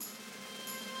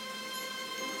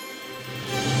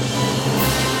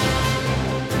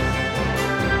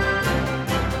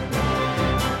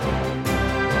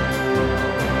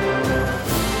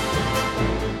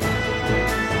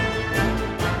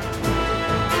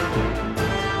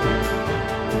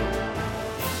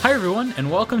Hi everyone,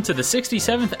 and welcome to the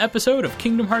 67th episode of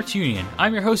Kingdom Hearts Union.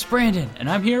 I'm your host Brandon, and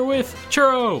I'm here with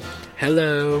Churro.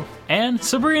 Hello. And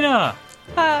Sabrina.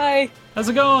 Hi. How's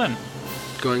it going?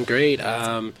 Going great.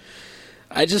 I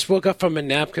just woke up from a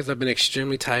nap because I've been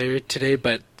extremely tired today,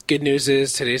 but good news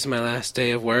is today's my last day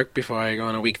of work before I go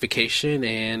on a week vacation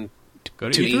and Go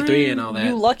to E3 and all that.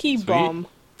 You lucky bum.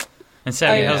 And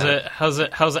Savvy, Oh, how's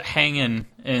it hanging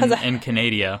in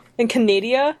Canada? In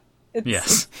Canada?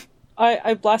 Yes.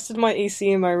 I blasted my AC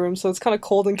in my room, so it's kind of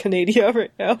cold in Canada right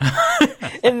now.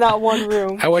 In that one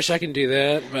room. I wish I could do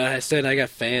that, but I said I got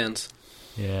fans.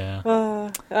 Yeah.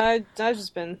 I've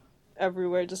just been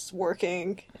everywhere, just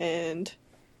working and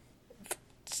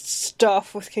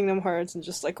stuff with Kingdom Hearts, and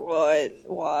just like, what?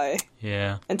 Why?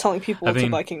 Yeah. And telling people to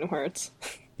buy Kingdom Hearts.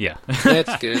 Yeah.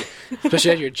 That's good.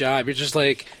 Especially at your job. You're just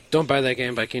like, don't buy that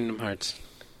game, buy Kingdom Hearts.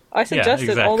 I suggest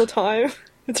it all the time.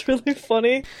 It's really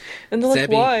funny. And they're like,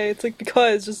 Zebby. why? It's like,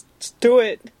 because, just do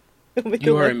it. It'll make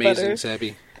You your are life amazing, better.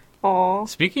 Sabby. Aw.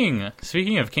 Speaking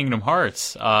of Kingdom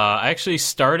Hearts, I actually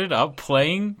started up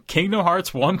playing Kingdom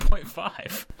Hearts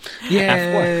 1.5.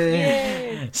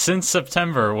 Yay! Since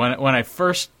September, when I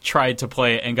first tried to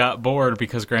play it and got bored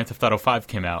because Grand Theft Auto 5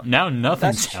 came out. Now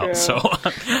nothing's That's out, true. so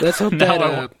Let's hope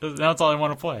now that's all I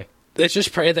want to play. let's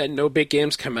just pray that no big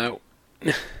games come out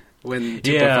when 2.5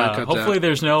 Yeah, comes hopefully out.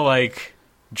 there's no, like,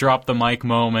 drop the mic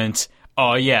moment.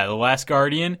 Oh, yeah, The Last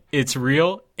Guardian, it's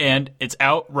real, and it's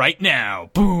out right now.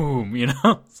 Boom, you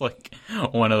know? It's like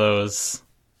one of those.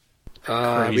 We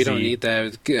don't crazy. need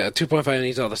that. 2.5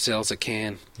 needs all the sales it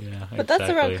can. Yeah, But that's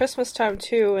around Christmas time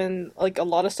too, and like a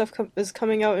lot of stuff is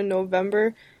coming out in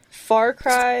November. Far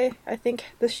Cry, I think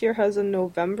this year has a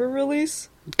November release.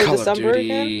 Or Call December of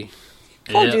again. Duty.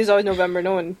 Call of Duty is always November.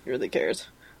 No one really cares.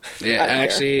 Yeah, I don't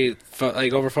actually,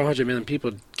 like over 400 million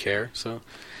people care, so...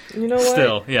 You know what?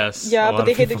 Still, yes. Yeah, a but lot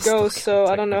they of hate the people still ghost, so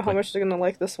care, I don't know how technically. much they're gonna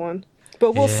like this one.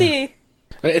 But we'll Yeah. see.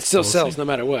 But it still We'll sells see. no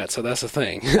matter what, so that's the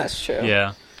thing. That's true.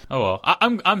 Yeah. Oh well.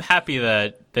 I'm happy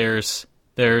that there's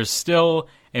still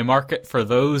a market for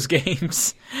those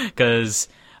games because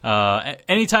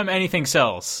anytime anything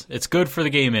sells, it's good for the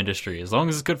game industry. As long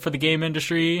as it's good for the game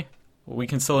industry, we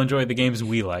can still enjoy the games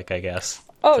we like, I guess.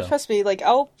 Oh, So. trust me, like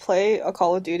I'll play a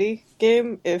Call of Duty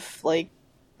game if like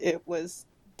it was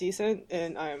decent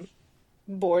and I'm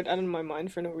bored out of my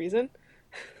mind for no reason.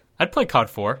 I'd play COD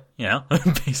 4, you know,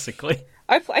 basically.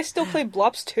 I still play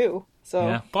Blops 2, so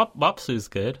Yeah. Bopsu's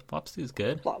good. Bopsu's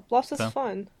good. Blops is So.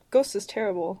 fun. Ghost is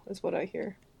terrible, is what I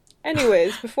hear.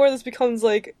 Anyways, before this becomes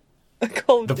like a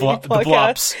Call of The Duty Blops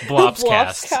podcast, Blops the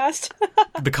cast. cast.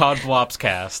 The COD Blops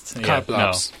cast. Yeah, COD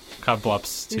Blops. No. COD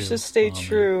Blops 2. You should stay Oh, man.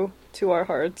 true to our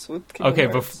hearts with Kingdom Okay,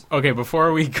 Hearts.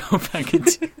 before we go back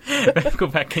into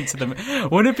the,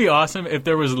 wouldn't it be awesome if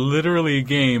there was literally a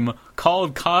game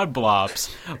called COD Blops,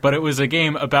 but it was a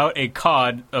game about a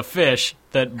cod, a fish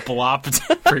that blopped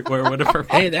everywhere, whatever.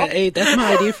 Hey, that's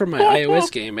my idea for my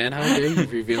iOS game, man. How dare you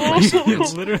reveal my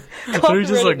secrets? literally just Copyright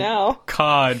like it now.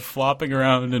 cod flopping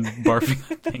around and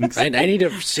barfing at things. I need to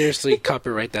seriously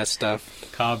copyright that stuff.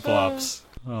 COD Blops.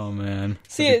 Oh man,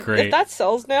 See, that'd be great. if that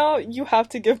sells now, you have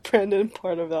to give Brandon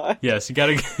part of that. Yes, you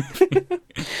gotta.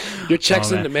 Your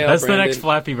check's Oh, in the man. mail, That's Brandon. the next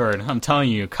Flappy Bird. I'm telling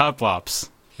you, COD Blops.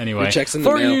 Anyway, Your check's in the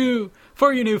mail.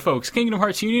 For you new folks, Kingdom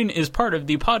Hearts Union is part of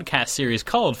the podcast series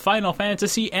called Final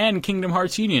Fantasy and Kingdom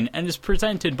Hearts Union and is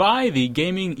presented by the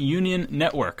Gaming Union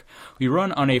Network. We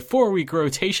run on a 4-week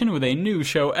rotation with a new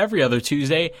show every other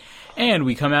Tuesday, and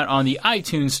we come out on the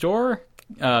iTunes Store,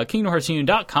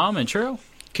 KingdomHeartsUnion.com, and Churro.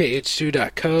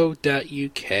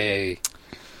 kh2.co.uk.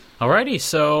 Alrighty,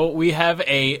 so we have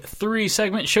a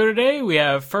 3-segment show today. We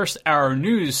have first our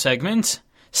news segment.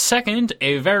 Second,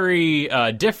 a very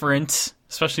different,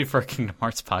 especially for a Kingdom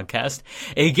Hearts podcast,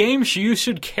 a games you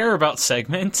should care about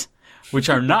segment, which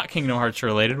are not Kingdom Hearts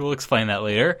related. We'll explain that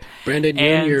later. Brandon,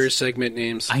 And- your segment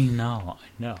names. I know.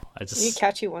 You need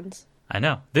catchy ones. I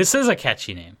know. This is a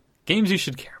catchy name. Games you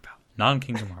should care about.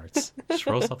 Non-Kingdom Hearts. Just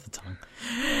rolls off the tongue.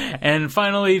 And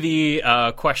finally, the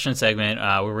question segment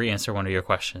where we answer one of your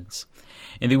questions.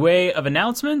 In the way of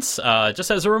announcements, just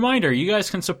as a reminder, you guys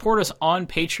can support us on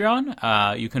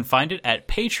Patreon. You can find it at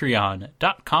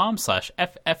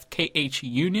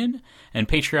patreon.com/FFKHUnion. And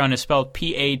Patreon is spelled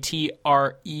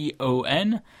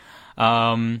Patreon.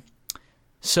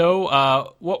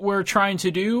 So what we're trying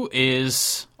to do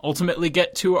is ultimately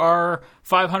get to our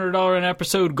 $500 an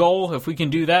episode goal. If we can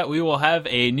do that, we will have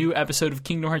a new episode of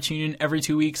Kingdom Hearts Union every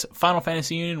 2 weeks. Final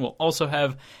Fantasy Union will also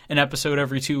have an episode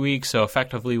every 2 weeks, so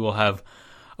effectively we'll have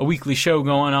a weekly show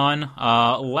going on.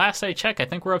 Last I checked, I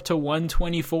think we're up to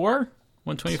 124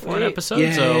 124 Sweet. episode.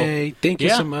 Yay! So Thank you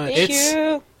yeah, so much. Thank It's-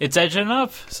 you. it's edging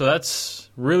up, so that's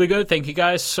really good. Thank you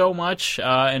guys so much.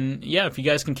 And yeah, if you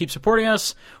guys can keep supporting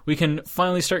us, we can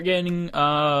finally start getting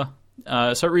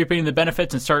start reaping the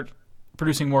benefits and start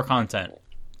producing more content.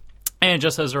 And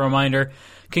just as a reminder,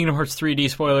 Kingdom Hearts 3D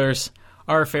spoilers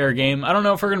are fair game. I don't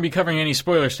know if we're going to be covering any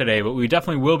spoilers today, but we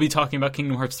definitely will be talking about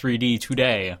Kingdom Hearts 3D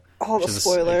today. All the which is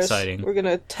spoilers. exciting. We're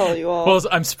gonna tell you all. Well,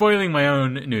 I'm spoiling my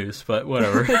own news, but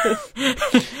whatever.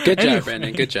 Good job,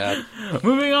 Brandon. Good job.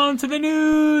 Moving on to the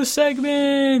news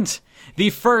segment. The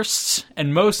first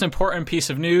and most important piece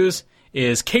of news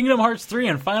is Kingdom Hearts 3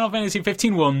 and Final Fantasy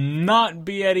 15 will not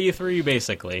be at E3,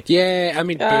 basically. Yeah, I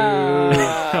mean, boo.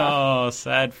 Oh,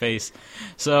 sad face.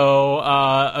 So,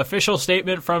 official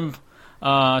statement from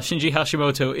Shinji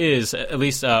Hashimoto is, at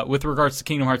least with regards to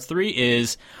Kingdom Hearts 3,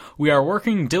 is we are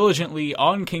working diligently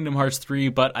on Kingdom Hearts 3,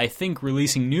 but I think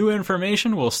releasing new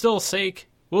information will still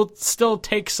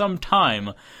take some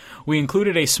time. We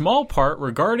included a small part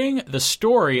regarding the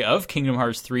story of Kingdom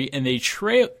Hearts 3 in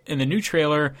the new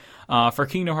trailer for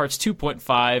Kingdom Hearts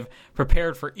 2.5,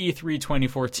 prepared for E3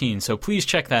 2014, so please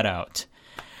check that out.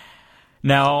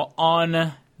 Now,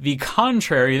 on the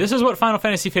contrary, this is what Final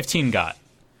Fantasy 15 got.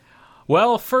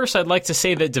 Well, first, I'd like to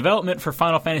say that development for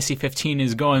Final Fantasy 15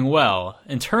 is going well.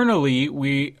 Internally,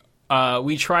 we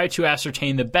try to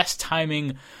ascertain the best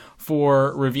timing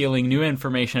for revealing new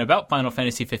information about Final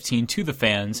Fantasy 15 to the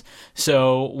fans.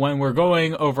 So when we're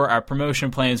going over our promotion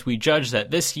plans, we judge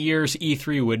that this year's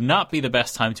E3 would not be the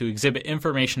best time to exhibit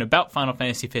information about Final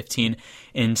Fantasy 15.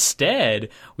 Instead,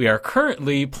 we are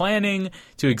currently planning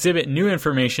to exhibit new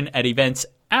information at events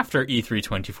after E3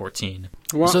 2014.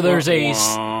 So there's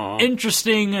a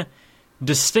interesting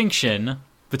distinction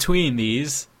between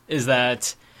these, is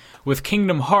that with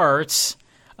Kingdom Hearts,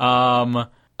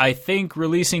 I think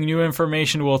releasing new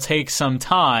information will take some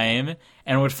time,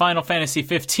 and with Final Fantasy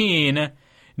 15,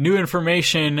 new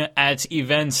information at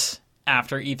events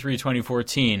after E3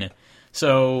 2014.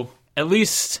 So at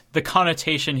least the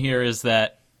connotation here is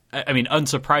that, I mean,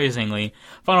 unsurprisingly,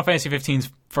 Final Fantasy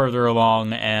 15's further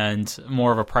along and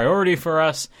more of a priority for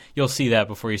us. You'll see that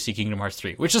before you see Kingdom Hearts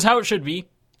 3, which is how it should be.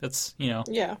 That's,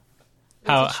 Yeah.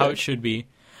 how it should be.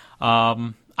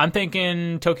 I'm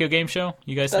thinking Tokyo Game Show.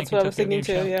 You guys That's thinking what I was Tokyo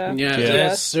thinking Game too, Show? yeah.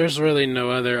 Yeah, there's really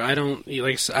no other. I don't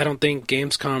think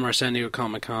Gamescom or San Diego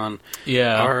Comic-Con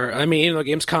Yeah. are. I mean, even though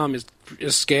Gamescom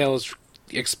is scale is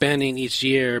expanding each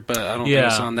year, but I don't think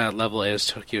it's on that level as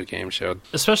Tokyo Game Show.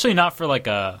 Especially not for like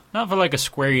a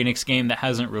Square Enix game that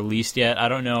hasn't released yet. I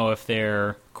don't know if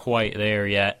they're quite there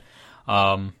yet.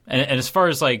 And as far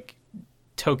as like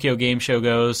Tokyo Game Show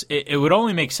goes, it would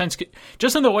only make sense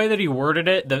just in the way that he worded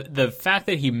it. The fact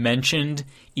that he mentioned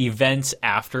events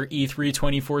after E3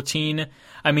 2014.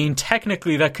 I mean,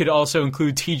 technically that could also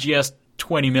include TGS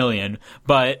 20 million,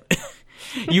 but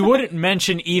you wouldn't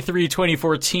mention E3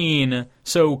 2014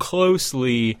 so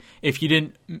closely if you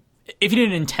didn't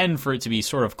intend for it to be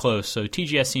sort of close. So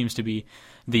TGS seems to be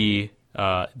the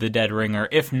dead ringer.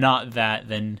 If not that,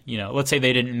 then let's say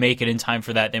they didn't make it in time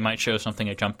for that, they might show something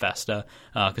at Jump Festa,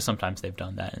 because sometimes they've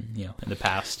done that in the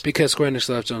past. Because Square Enix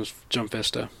loves Jump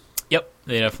Festa. Yep,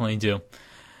 they definitely do.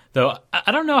 Though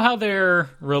I don't know how their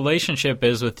relationship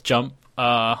is with Jump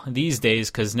these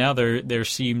days, because now there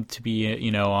seem to be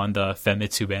on the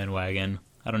Famitsu bandwagon.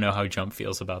 I don't know how Jump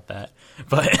feels about that,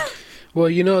 but well,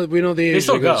 we know the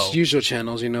still go. usual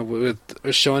channels. With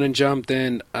Shonen Jump,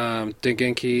 then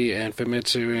Dengenki and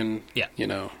Famitsu, and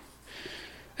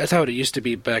that's how it used to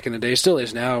be back in the day. It still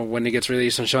is now. When it gets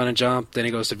released on Shonen Jump, then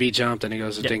it goes to V Jump, then it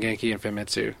goes to Dengenki and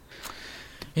Famitsu.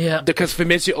 Yeah, because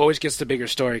Famitsu always gets the bigger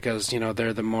story because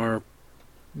they're the more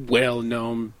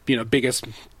well-known, biggest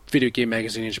video game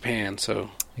magazine in Japan. So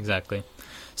exactly.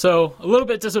 So a little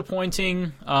bit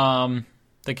disappointing.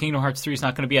 The Kingdom Hearts 3 is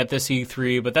not going to be at this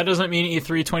E3, but that doesn't mean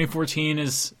E3 2014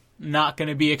 is not going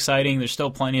to be exciting. There's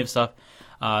still plenty of stuff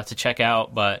to check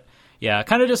out, but yeah,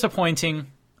 kind of disappointing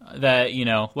that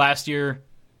last year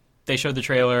they showed the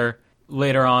trailer.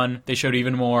 Later on, they showed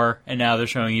even more, and now they're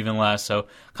showing even less. So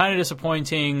kind of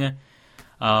disappointing.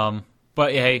 But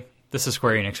hey, this is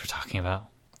Square Enix we're talking about.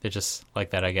 They're just like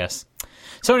that, I guess.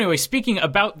 So anyway, speaking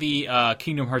about the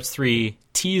Kingdom Hearts 3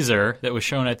 teaser that was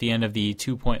shown at the end of the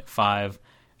 2.5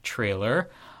 trailer,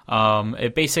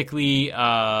 it basically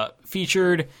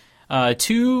featured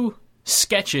two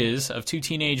sketches of two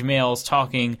teenage males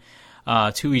talking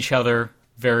to each other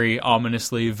very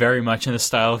ominously, very much in the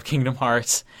style of Kingdom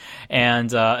Hearts.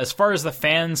 And as far as the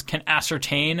fans can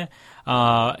ascertain,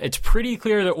 it's pretty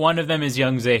clear that one of them is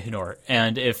young Xehanort.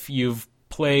 And if you've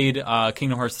played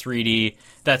Kingdom Hearts 3D,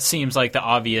 that seems like the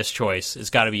obvious choice. It's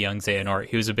got to be young Xehanort.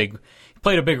 He was a big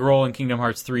played a big role in Kingdom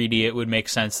Hearts 3D, it would make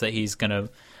sense that he's going to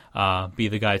be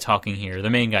the guy talking here, the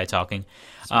main guy talking.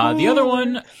 The other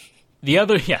one...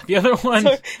 Sorry,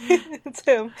 it's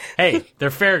him. Hey, they're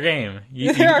fair game.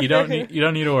 You don't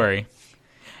need to worry.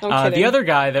 The other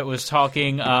guy that was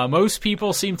talking, most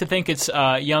people seem to think it's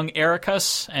young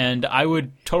Ericus, and I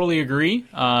would totally agree.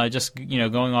 Just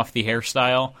going off the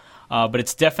hairstyle, but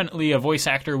it's definitely a voice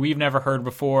actor we've never heard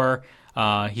before.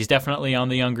 He's definitely on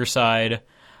the younger side.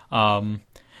 Kind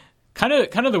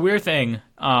of the weird thing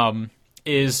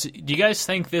is, do you guys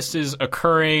think this is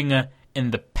occurring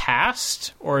in the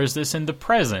past, or is this in the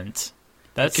present?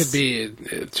 That could be,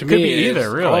 to me, be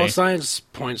either, really. All science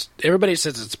points, everybody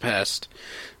says it's past.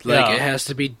 It has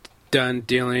to be done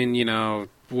dealing,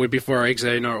 way before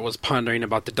Xehanort was pondering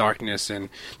about the darkness and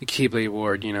the Keyblade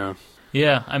Ward,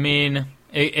 Yeah, I mean,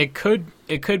 it could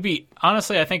be,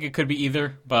 honestly, I think it could be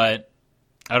either, but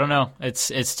I don't know.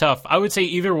 It's tough. I would say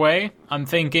either way, I'm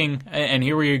thinking, and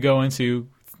here we go into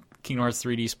Kingdom Hearts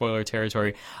 3D spoiler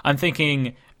territory, I'm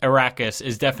thinking Arrakis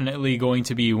is definitely going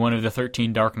to be one of the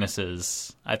 13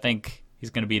 Darknesses. I think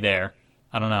he's going to be there.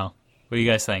 I don't know. What do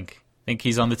you guys think? Think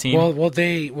he's on the team? Well,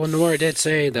 Nomura did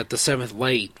say that the 7th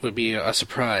Light would be a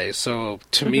surprise. So,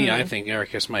 to me, I think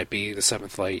Arrakis might be the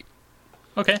 7th Light.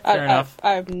 Okay, fair enough.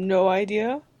 I have no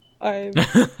idea. We're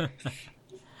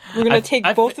going to take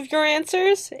both of your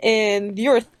answers, and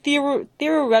your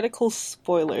theoretical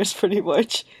spoilers, pretty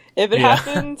much. If it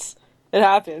happens... It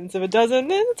happens. If it doesn't,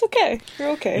 then it's okay.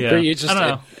 You're okay. Yeah. I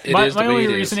don't know. My only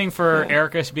reasoning for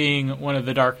Ericus being one of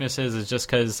the Darknesses is just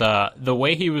because the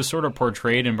way he was sort of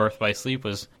portrayed in Birth by Sleep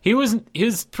was he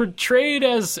was portrayed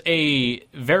as a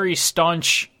very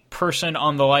staunch person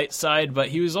on the light side, but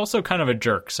he was also kind of a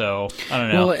jerk. So I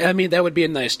don't know. Well, I mean, that would be a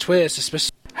nice twist,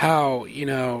 especially how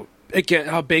again,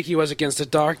 how big he was against the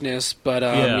darkness. But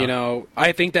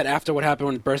I think that after what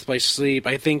happened with Birth by Sleep,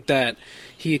 I think that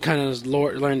he kind of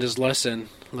learned his lesson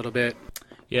a little bit.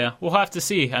 Yeah, we'll have to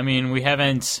see. I mean, we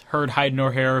haven't heard hide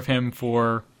nor hair of him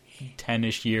for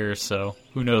 10-ish years, so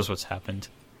who knows what's happened.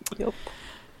 Yep.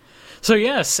 So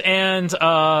yes, and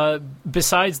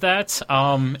besides that,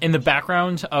 in the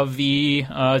background of the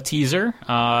teaser,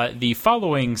 the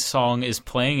following song is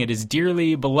playing. It is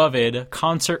Dearly Beloved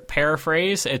Concert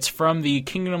Paraphrase. It's from the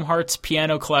Kingdom Hearts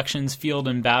Piano Collection's Field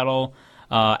and Battle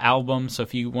album, so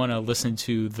if you want to listen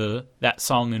to that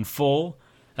song in full,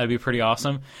 that'd be pretty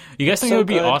awesome. You guys think it would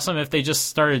be awesome if they just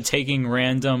started taking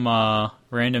random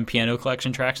piano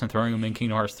collection tracks and throwing them in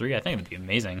Kingdom Hearts 3? I think it would be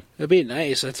amazing. It'd be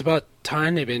nice. It's about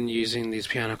time they've been using these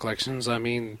piano collections. I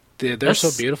mean, they're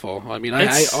so beautiful. I mean,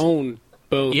 I own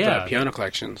both piano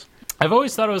collections. I've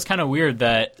always thought it was kind of weird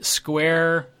that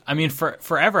Square, I mean,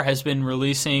 forever has been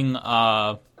releasing,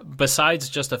 besides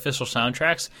just official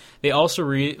soundtracks, they also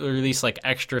release like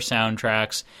extra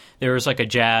soundtracks. There was like a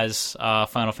jazz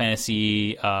Final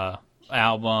Fantasy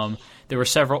album. There were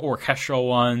several orchestral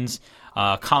ones,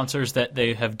 concerts that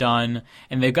they have done,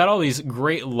 and they've got all these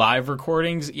great live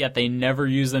recordings, yet they never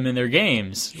use them in their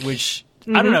games, which...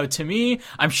 I don't know, to me,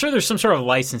 I'm sure there's some sort of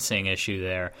licensing issue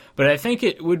there, but I think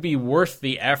it would be worth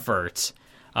the effort,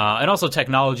 and also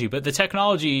technology, but the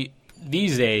technology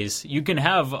these days, you can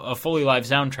have a fully live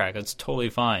soundtrack, that's totally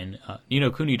fine. Ni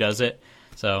no Kuni does it,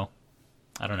 so,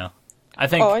 I don't know. I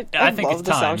think I think love it's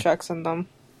time. The soundtracks in them.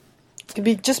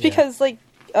 Because, like,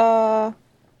 I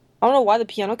don't know why the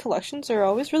piano collections are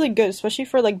always really good, especially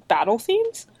for, like, battle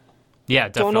themes. Yeah,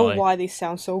 definitely. Don't know why they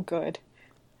sound so good.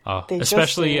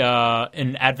 Especially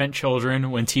in Advent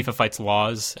Children when Tifa fights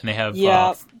Laws and they have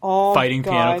fighting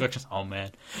piano collections. Oh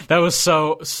man, that was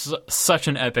such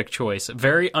an epic choice.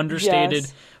 Very understated,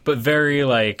 but very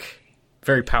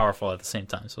powerful at the same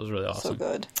time. So it was really awesome. So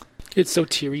good. It's so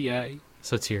teary-eyed.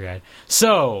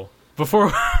 So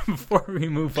before we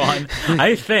move on,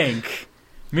 I think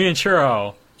me and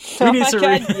Churro. We need to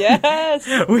reenact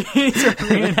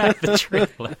the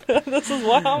trailer. This is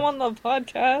why I'm on the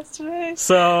podcast today.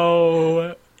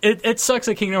 So, it sucks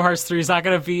that Kingdom Hearts 3 is not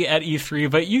going to be at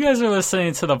E3, but you guys are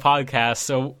listening to the podcast,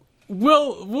 so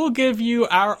we'll give you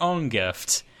our own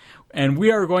gift. And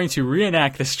we are going to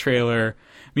reenact this trailer,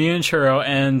 me and Churro,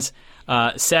 and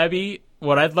Sabby,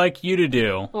 what I'd like you to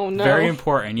do, very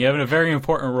important, you have a very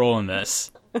important role in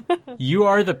this. You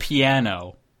are the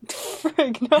piano.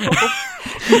 Frig, no.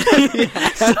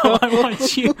 So I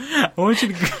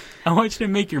want you to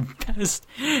make your best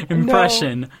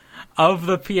impression of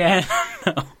the piano.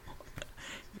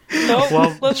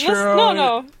 No, let's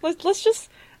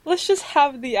just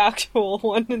have the actual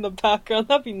one in the background.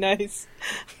 That'd be nice.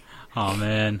 Oh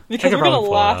man, because we're gonna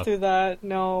laugh through that.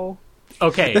 No.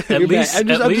 Okay, at least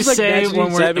say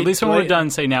when we're done.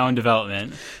 Say now in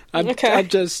development. I'm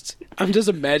just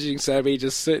imagining Sammy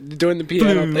just doing the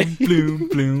piano thing. Bloom,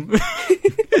 bloom.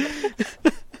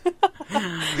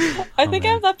 I think I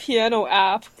have that piano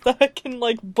app that I can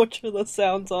like butcher the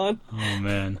sounds on. Oh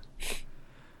man.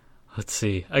 Let's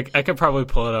see. I could probably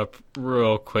pull it up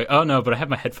real quick. Oh no, but I have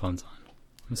my headphones on.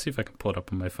 Let's see if I can pull it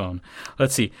up on my phone.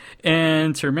 Let's see.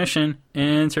 Intermission.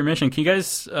 Can you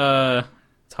guys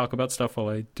talk about stuff while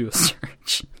I do a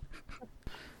search?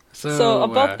 So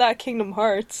about that Kingdom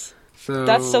Hearts. So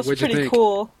that stuff's pretty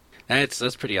cool.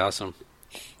 That's pretty awesome.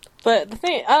 But the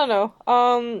thing, I don't know.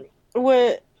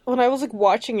 When I was like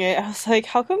watching it, I was like,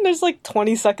 how come there's like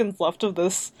 20 seconds left of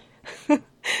this?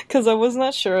 Because I was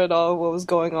not sure at all what was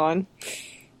going on.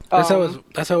 That's how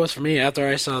it was for me. After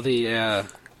I saw the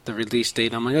release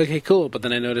date, I'm like, okay, cool. But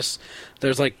then I noticed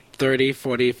there's like 30,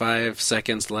 45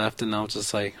 seconds left, and I was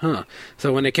just like, huh.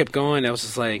 So when it kept going, I was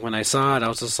just like, when I saw it, I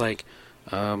was just like,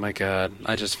 oh my god,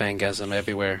 I just fangasm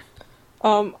everywhere.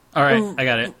 All right, I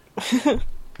got it.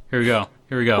 Here we go.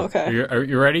 Okay. Are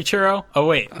you ready, Churro? Oh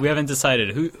wait, we haven't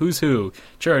decided. Who's who?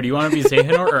 Churro, do you want to be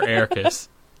Xehanort or Ericus?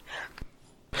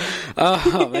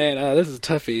 Oh man, this is a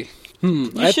toughie.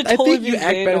 I think you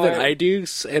act better than I do,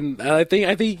 and I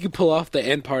think you can pull off the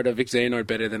end part of Xehanort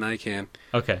better than I can.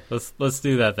 Okay, let's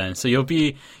do that then. So you'll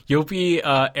be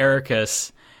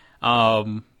Ericus.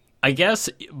 I guess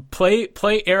play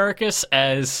Ericus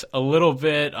as a little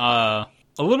bit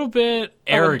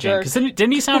arrogant. Because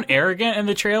didn't he sound arrogant in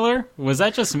the trailer? Was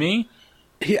that just me?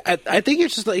 I think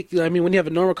it's just like, I mean, when you have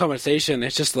a normal conversation,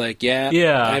 it's just like,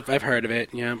 yeah. I've heard of it,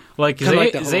 yeah. Like,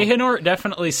 Xehanort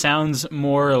definitely sounds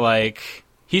more like,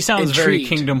 he sounds intrigued. Very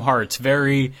Kingdom Hearts,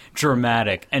 very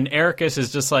dramatic. And Ericus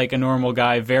is just like a normal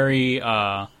guy, very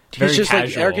He's just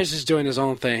casual. like, Ericus is doing his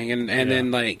own thing, and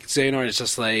then, like, Xehanort is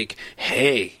just like,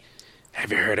 hey,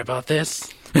 have you heard about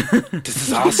this? This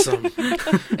is awesome. And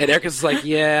Ericus is like,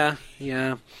 yeah.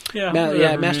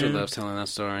 Master loves telling that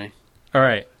story. All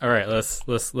right. Let's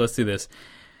do this.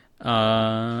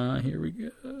 Here we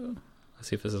go. Let's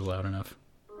see if this is loud enough.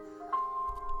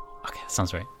 Okay, that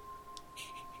sounds right.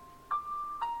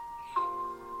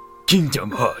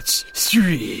 Kingdom Hearts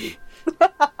 3.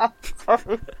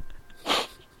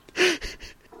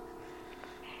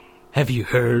 Have you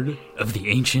heard of the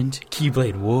ancient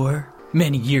Keyblade War?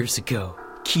 Many years ago,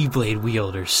 Keyblade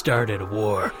wielders started a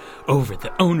war over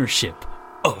the ownership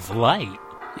of light.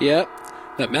 Yep.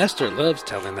 The Master loves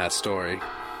telling that story.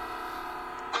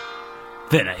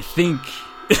 Then I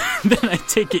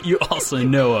take it you also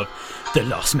know of the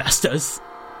Lost Masters.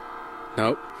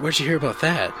 Nope. Where'd you hear about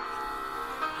that?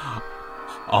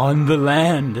 On the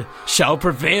land shall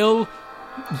prevail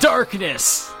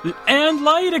darkness and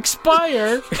light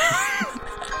expire.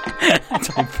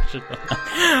 Don't push it.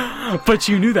 But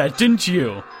you knew that, didn't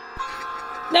you?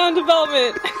 Now in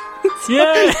development.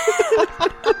 Yeah.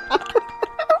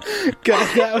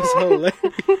 God, that was hilarious.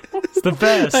 It's the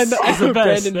best. It's the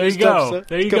best. There you go.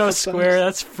 There you go, Square.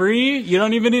 That's free. You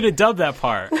don't even need to dub that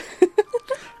part.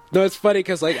 No, it's funny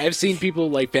because like I've seen people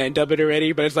like fan dub it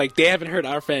already, but it's like they haven't heard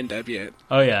our fan dub yet.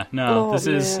 Oh yeah, no. This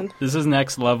is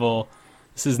next level.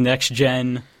 This is next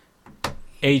gen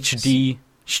HD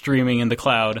streaming in the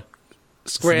cloud.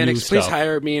 Square Enix, please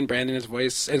hire me and Brandon as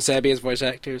voice and Sabby as voice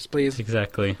actors, please.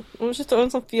 Exactly. I'm just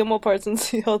throwing some female parts and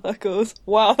see how that goes.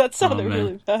 Wow, that sounded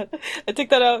really bad. I take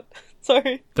that out.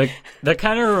 Sorry. That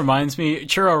kind of reminds me,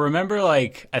 Churro, remember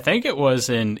like, I think it was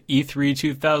in E3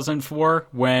 2004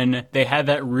 when they had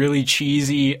that really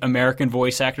cheesy American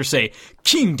voice actor say,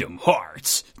 Kingdom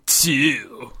Hearts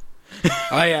 2.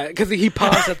 Oh yeah, because he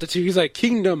paused at the 2. He's like,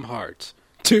 Kingdom Hearts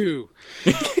 2.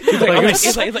 I can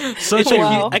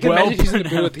imagine he's in the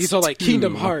booth. He's all like,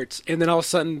 Kingdom Hearts. And then all of a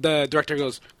sudden the director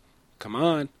goes, come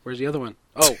on, where's the other one?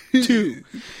 Oh, 2.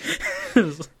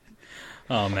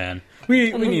 Oh man.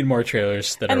 We need more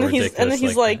trailers that are ridiculous. And then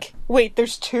he's like, wait,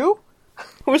 there's 2?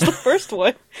 Where's the first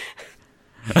one?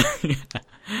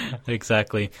 Yeah,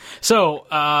 exactly. So,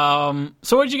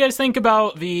 what did you guys think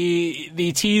about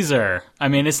the teaser? I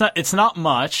mean, it's not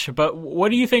much, but what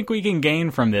do you think we can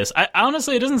gain from this? I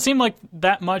honestly, it doesn't seem like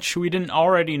that much we didn't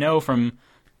already know from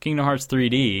Kingdom Hearts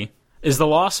 3D. Is the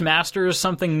Lost Masters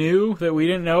something new that we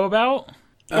didn't know about?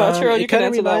 Churro, you can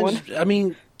answer that one. I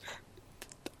mean,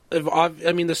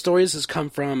 the stories has come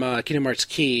from Kingdom Hearts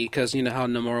Key, because you know how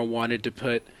Nomura wanted to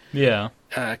put Kingdom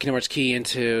Hearts Key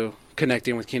into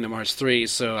connecting with Kingdom Hearts 3.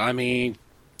 So I mean,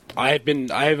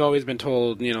 I've always been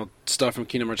told, you know, stuff from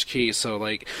Kingdom Hearts Key. So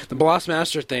like the Lost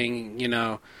Master thing, you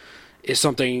know, is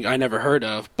something I never heard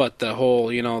of. But the whole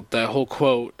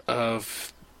quote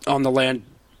of on the land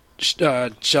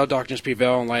Shall Darkness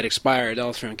Prevail and Light Expire, that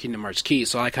was from Kingdom Hearts Key,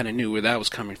 so I kind of knew where that was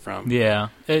coming from. Yeah.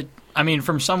 I mean,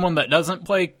 from someone that doesn't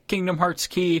play Kingdom Hearts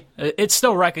Key, it's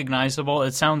still recognizable.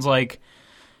 It sounds like...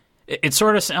 It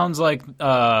sort of sounds like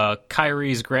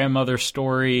Kairi's grandmother's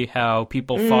story, how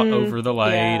people fought over the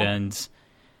light, and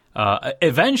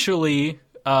eventually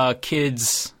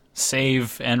kids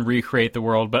save and recreate the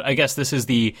world. But I guess this is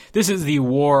the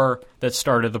war that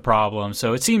started the problem.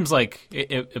 So it seems like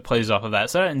it plays off of that.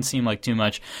 So that didn't seem like too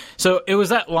much. So it was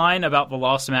that line about the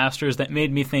Lost Masters that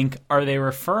made me think: are they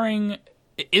referring?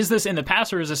 Is this in the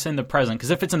past or is this in the present?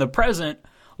 Because if it's in the present,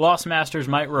 Lost Masters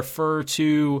might refer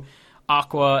to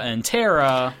Aqua and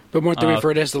Terra. But weren't they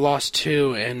referred as the Lost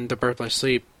 2 and the Birth by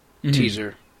Sleep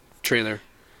teaser trailer?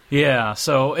 Yeah,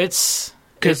 so it's...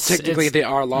 Because technically they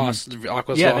are lost.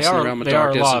 Aqua's lost in the Realm of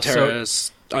Darkness and Terra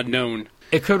is unknown.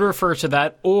 It could refer to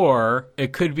that, or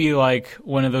it could be like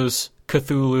one of those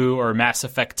Cthulhu or Mass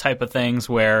Effect type of things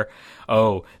where,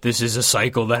 oh, this is a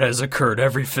cycle that has occurred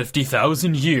every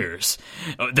 50,000 years.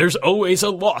 There's always a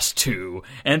Lost 2,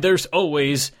 and there's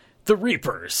always the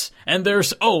Reapers, and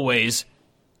there's always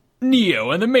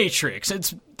Neo and the Matrix.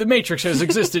 The Matrix has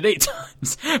existed 8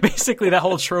 times. Basically, that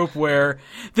whole trope where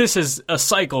this is a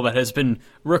cycle that has been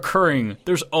recurring.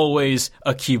 There's always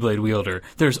a Keyblade wielder.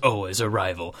 There's always a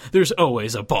rival. There's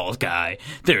always a bald guy.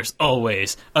 There's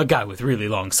always a guy with really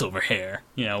long silver hair.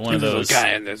 You know, one of those.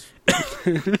 Guy in this.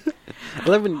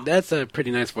 That's a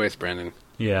pretty nice voice, Brandon.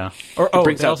 Yeah. They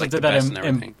also did that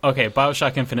in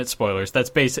BioShock Infinite spoilers. That's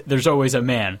basic. There's always a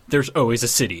man. There's always a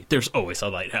city. There's always a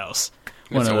lighthouse.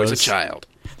 There's always a child.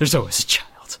 There's always a child.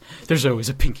 There's always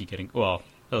a Pinky getting... Well,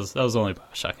 that was only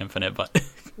BioShock Infinite, but...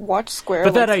 Watch Square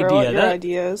but that throw out your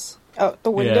ideas out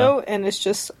the window, and it's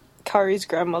just Kairi's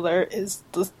grandmother is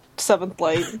the 7th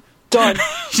light. Done.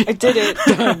 I did it.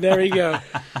 Done. There you go.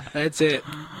 That's it.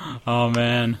 Oh,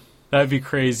 man. That'd be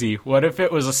crazy. What if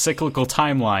it was a cyclical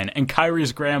timeline and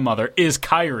Kairi's grandmother is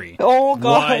Kairi? Oh,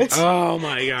 God. What? Oh,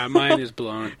 my God. Mine is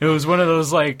blown. It was one of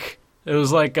those, like... It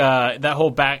was like that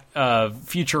whole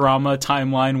Futurama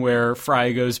timeline where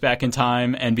Fry goes back in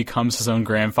time and becomes his own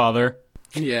grandfather.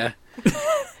 Yeah.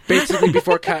 Basically,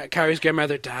 before Kairi's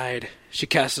grandmother died, she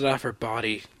casted off her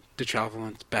body to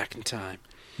travel back in time.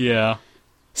 Yeah.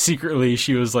 Secretly,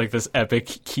 she was like this epic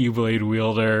Keyblade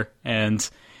wielder, and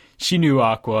she knew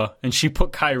Aqua, and she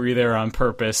put Kairi there on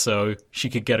purpose so she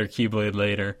could get her Keyblade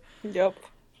later. Yep.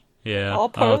 Yeah. All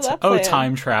part of that plan.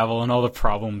 Time travel and all the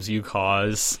problems you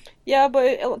cause. Yeah,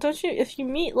 but don't you, if you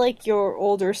meet, like, your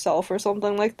older self or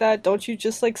something like that, don't you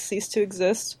just, like, cease to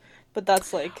exist? But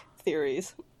that's, like,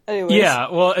 theories. Anyways. Yeah,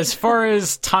 well, as far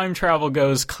as time travel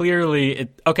goes, clearly...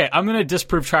 Okay, I'm going to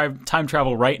disprove time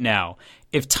travel right now.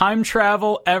 If time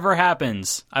travel ever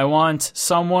happens, I want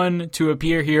someone to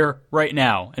appear here right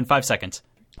now in 5 seconds.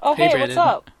 Oh, hey what's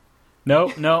up?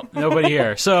 No, nobody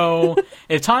here. So,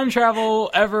 if time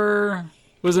travel ever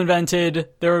was invented,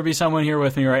 there would be someone here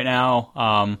with me right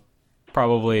now.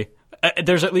 Probably.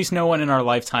 There's at least no one in our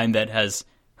lifetime that has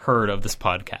heard of this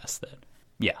podcast.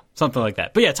 Yeah, something like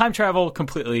that. But yeah, time travel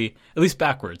completely, at least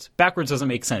backwards. Backwards doesn't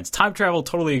make sense. Time travel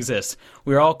totally exists.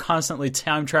 We're all constantly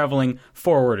time traveling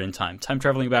forward in time. Time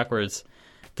traveling backwards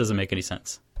doesn't make any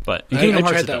sense. But in Kingdom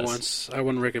Hearts, I tried that once. I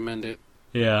wouldn't recommend it.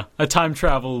 Yeah, I time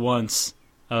traveled once.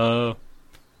 I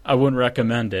wouldn't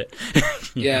recommend it.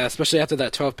 Yeah, especially after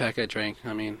that 12-pack I drank.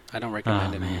 I mean, I don't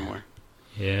recommend it anymore.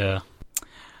 Yeah.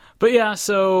 But yeah,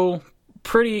 so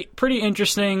pretty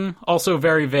interesting, also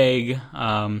very vague.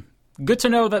 Good to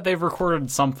know that they've recorded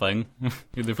something.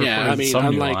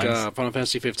 Unlike Final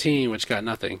Fantasy 15, which got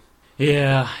nothing.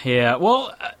 Yeah.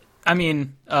 Well, I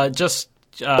mean, just...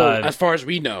 as far as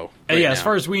we know. As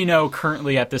far as we know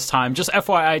currently at this time. Just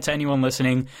FYI to anyone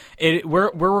listening, we're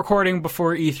recording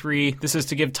before E3. This is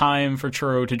to give time for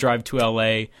Churro to drive to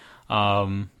LA.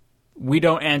 We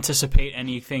don't anticipate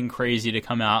anything crazy to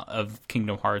come out of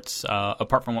Kingdom Hearts,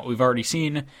 apart from what we've already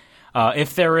seen.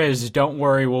 If there is, don't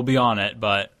worry, we'll be on it.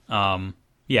 But,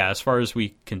 as far as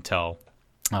we can tell,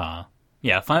 we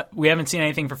haven't seen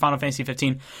anything for Final Fantasy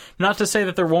 15. Not to say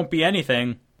that there won't be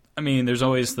anything. I mean, there's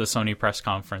always the Sony press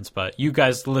conference, but you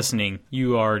guys listening,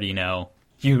 you already know.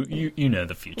 You know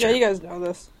the future. Yeah, you guys know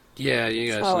this. Yeah,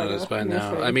 you guys know this by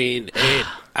now. I mean,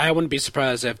 I wouldn't be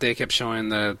surprised if they kept showing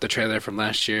the trailer from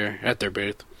last year at their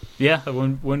booth. Yeah, I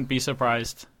wouldn't be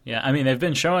surprised. Yeah, I mean, they've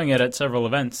been showing it at several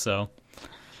events, so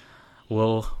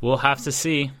we'll have to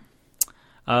see.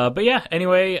 But yeah,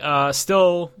 anyway,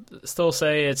 still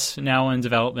say it's now in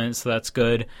development, so that's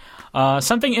good.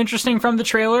 Something interesting from the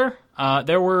trailer,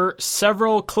 there were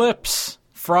several clips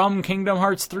from Kingdom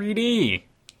Hearts 3D.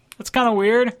 That's kind of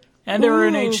weird. And they were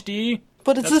in HD.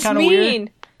 What does this mean?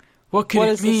 Weird. What could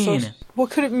it mean? What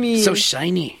could it mean? So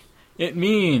shiny. It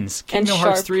means Kingdom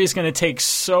Hearts 3 is going to take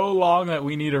so long that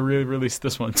we need to re-release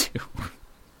this one too.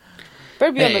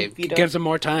 Better be on the Vita. Gives them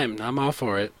more time. I'm all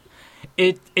for it.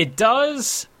 It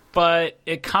does, but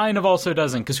it kind of also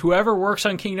doesn't, because whoever works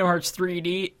on Kingdom Hearts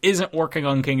 3D isn't working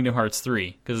on Kingdom Hearts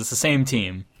 3, because it's the same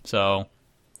team. So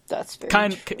that's very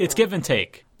true. It's give and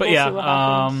take. But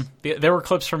there were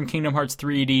clips from Kingdom Hearts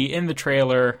 3D in the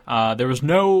trailer. There was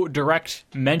no direct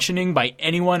mentioning by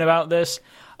anyone about this.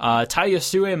 Taiyo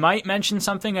Sue might mention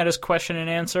something at his question and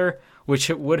answer, which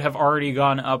would have already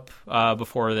gone up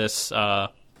before this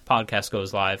podcast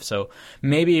goes live. So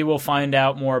maybe we'll find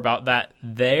out more about that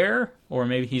there, or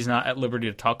maybe he's not at liberty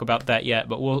to talk about that yet.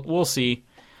 But we'll see.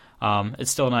 It's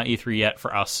still not E3 yet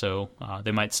for us, so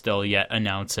they might still yet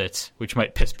announce it, which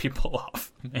might piss people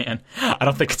off. Man, I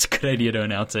don't think it's a good idea to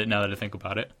announce it now that I think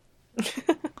about it.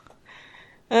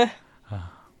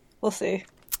 We'll see.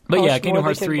 But yeah, Kingdom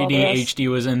Hearts 3D HD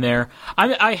was in there.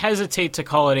 I hesitate to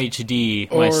call it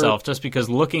HD myself, just because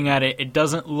looking at it, it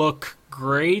doesn't look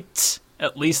great.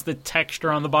 At least the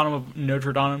texture on the bottom of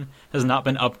Notre Dame has not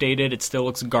been updated. It still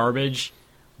looks garbage,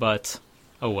 but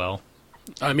oh well.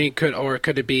 I mean, could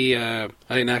it be an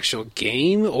actual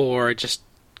game, or just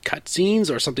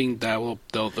cutscenes, or something that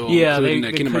they'll include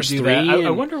in Kingdom Hearts 3? I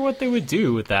wonder what they would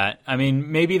do with that. I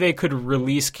mean, maybe they could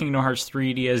release Kingdom Hearts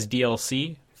 3D as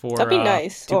DLC for that'd be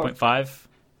nice. 2.5.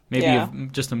 Maybe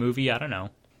just a movie. I don't know.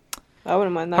 I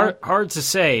wouldn't mind that. Hard to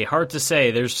say.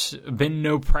 There's been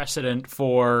no precedent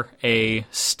for a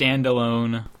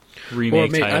standalone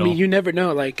remake title. I mean, you never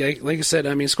know. Like I said,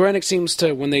 I mean, Square Enix seems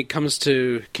to, when it comes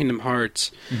to Kingdom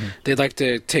Hearts, they like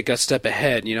to take a step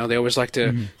ahead. You know, they always like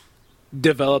to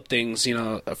develop things,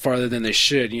 farther than they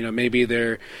should. Maybe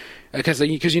they're because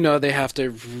they have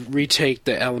to retake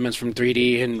the elements from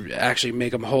 3D and actually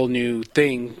make a whole new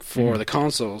thing for the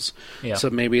consoles. Yeah. So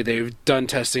maybe they've done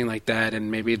testing like that,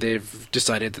 and maybe they've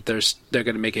decided that they're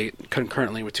going to make it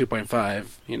concurrently with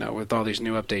 2.5. With all these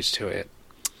new updates to it.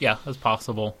 Yeah, that's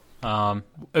possible.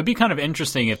 It'd be kind of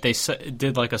interesting if they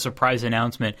did like a surprise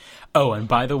announcement. Oh, and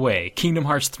by the way, Kingdom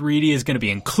Hearts 3D is going to be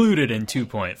included in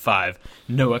 2.5.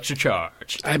 No extra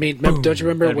charge. I mean, don't you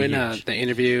remember when the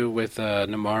interview with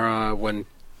Nomura, when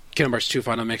Kingdom Hearts 2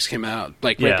 Final Mix came out,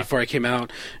 right before it came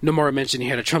out, Nomura mentioned he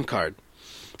had a trump card.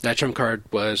 That trump card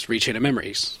was Rechain of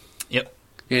Memories. Yep.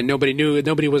 And nobody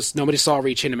saw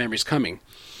Rechain of Memories coming.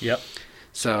 Yep.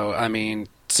 So, I mean,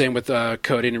 same with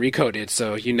Coded and Recoded,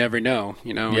 so you never know.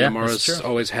 Nomura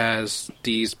always has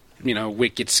these,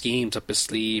 wicked schemes up his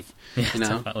sleeve. Yeah,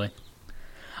 definitely.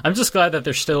 I'm just glad that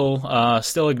they're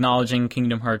still acknowledging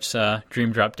Kingdom Hearts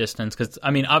Dream Drop Distance, because,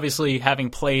 I mean, obviously, having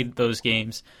played those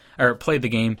games, or played the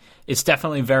game, it's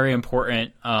definitely very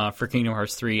important for Kingdom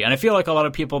Hearts 3. And I feel like a lot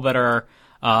of people that are,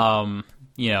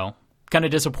 kind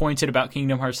of disappointed about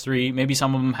Kingdom Hearts 3. Maybe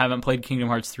some of them haven't played Kingdom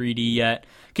Hearts 3D yet.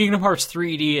 Kingdom Hearts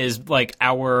 3D is like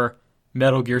our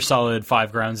Metal Gear Solid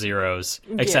 5 Ground Zeroes,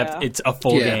 except it's a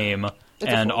full game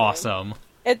and awesome.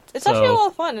 It's actually a lot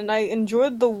of fun, and I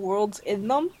enjoyed the worlds in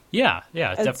them. Yeah,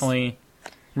 it's definitely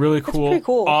really cool. Pretty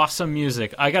cool. Awesome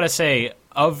music. I gotta say,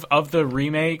 of the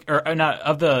remake, or not,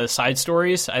 of the side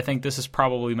stories, I think this is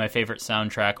probably my favorite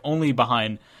soundtrack, only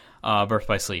behind Birth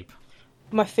by Sleep.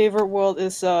 My favorite world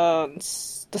is the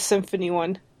symphony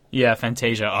one. Yeah,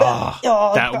 Fantasia.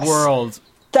 That world.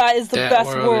 That is the best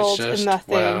world in that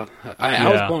thing. Wow. I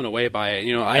was blown away by it.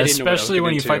 I didn't know especially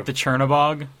when you fight the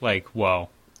Chernobog. Like, whoa.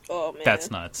 Oh, man.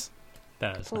 That's nuts.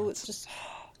 That is nuts. It's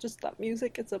just that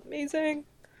music. It's amazing.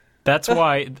 That's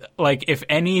why, like, if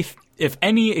any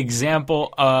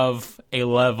example of a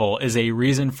level is a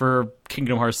reason for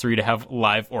Kingdom Hearts 3 to have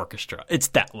live orchestra, it's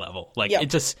that level. Like, it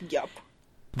just... Yep.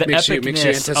 The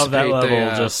epicness of that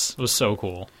level just was so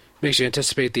cool. Makes you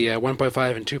anticipate the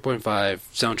 1.5 and 2.5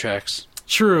 soundtracks.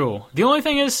 True. The only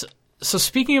thing is, so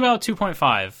speaking about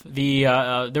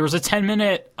 2.5, there was a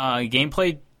 10-minute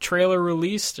gameplay trailer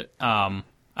released. I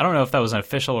don't know if that was an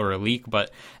official or a leak,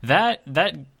 but that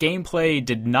gameplay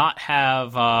did not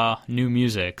have new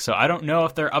music. So I don't know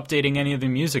if they're updating any of the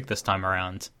music this time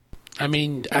around. I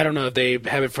mean, I don't know if they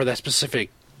have it for that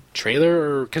specific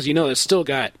trailer, or because it's still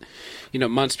got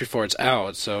months before it's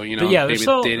out, so maybe they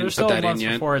didn't put that in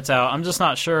yet. Before it's out. I'm just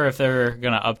not sure if they're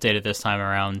gonna update it this time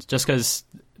around, just because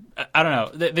I don't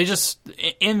know. They just,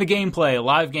 in the gameplay,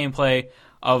 live gameplay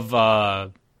of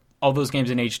all those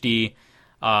games in HD,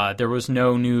 there was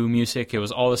no new music. It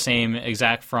was all the same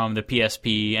exact from the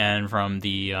PSP and from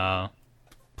the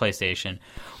PlayStation,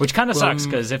 which kind of sucks,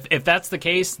 because if that's the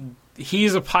case,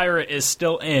 He's a Pirate is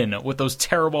still in with those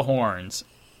terrible horns.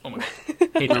 Oh my god.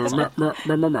 Hate that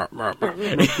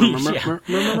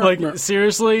song. Like,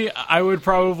 seriously, I would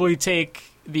probably take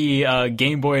the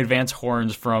Game Boy Advance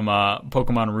horns from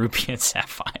Pokemon Ruby and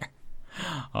Sapphire.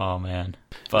 Oh, man.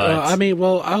 But I mean,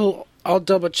 well, I'll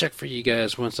double check for you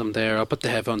guys once I'm there. I'll put the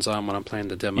headphones on when I'm playing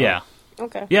the demo. Yeah.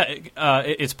 Okay. Yeah,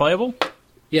 it's playable?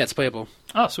 Yeah, it's playable.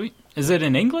 Oh, sweet. Is it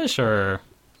in English, or...?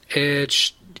 It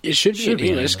should be in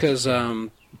English, because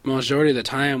majority of the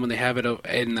time when they have it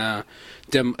in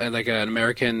like an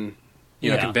American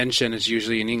convention, it's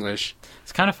usually in English.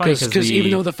 It's kind of funny because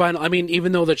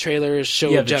even though the trailer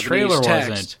showed Japanese trailer text,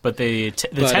 wasn't, but the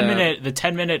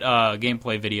 10-minute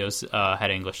gameplay videos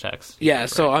had English text. Yeah,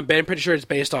 so I'm pretty sure it's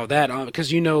based off that, because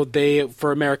they,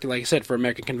 for American, like I said, for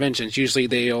American conventions, usually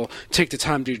they'll take the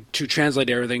time to translate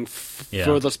everything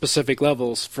for the specific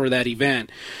levels for that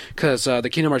event. Because the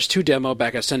Kingdom Hearts 2 demo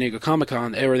back at San Diego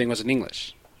Comic-Con, everything was in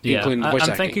English. Yeah,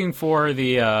 I'm thinking for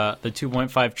the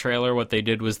 2.5 trailer, what they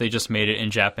did was they just made it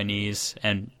in Japanese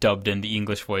and dubbed in the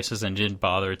English voices and didn't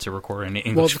bother to record any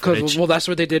English footage. Well, that's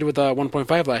what they did with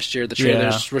 1.5 last year. The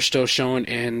trailers were still shown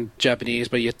in Japanese,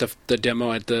 but yet the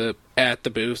demo at the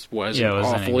booth was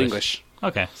all full English.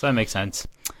 Okay, so that makes sense.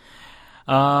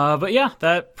 But yeah,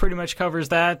 that pretty much covers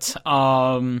that.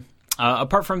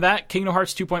 Apart from that, Kingdom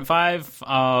Hearts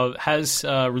 2.5 has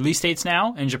release dates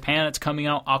now. In Japan, it's coming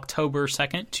out October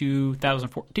 2nd,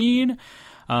 2014.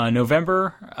 North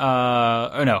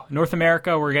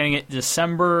America, we're getting it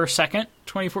December 2nd,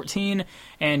 2014.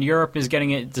 And Europe is getting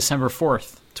it December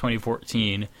 4th,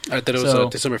 2014. I thought it was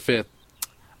December 5th.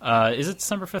 Is it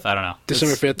December 5th? I don't know.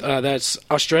 December 5th. That's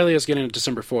Australia's getting it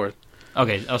December 4th.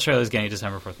 Okay, Australia's getting it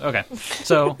December 4th. Okay,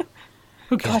 so...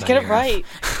 God, get it right.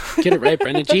 Get it right,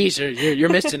 Brendan. Jeez, you're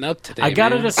messing up today. I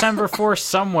got a December 4th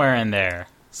somewhere in there.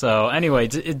 So anyway,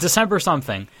 December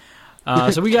something.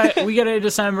 So we get it in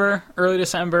December, early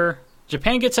December.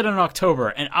 Japan gets it in October,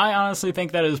 and I honestly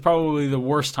think that is probably the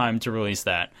worst time to release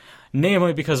that.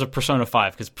 Namely because of Persona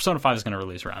 5, because Persona 5 is going to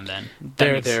release around then.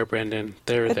 They're there, Brendan.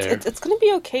 They're there. It's going to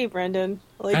be okay, Brendan.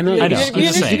 Like, I know. You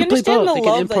understand the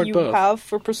love that you have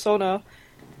for Persona.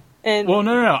 Well,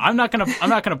 no. I'm not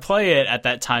gonna play it at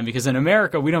that time, because in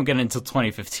America we don't get it until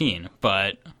 2015.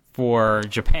 But for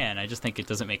Japan, I just think it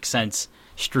doesn't make sense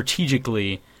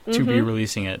strategically to be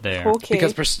releasing it there. Okay.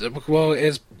 Because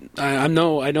I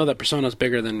know that Persona is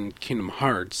bigger than Kingdom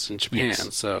Hearts in Japan,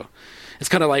 so it's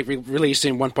kind of like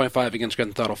releasing 1.5 against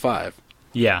Grand Theft Auto 5.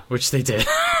 Yeah, which they did.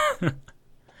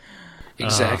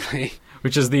 Exactly.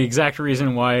 Which is the exact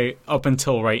reason why, up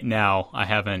until right now, I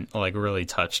haven't really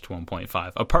touched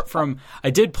 1.5. Apart from, I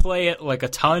did play it a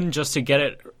ton just to get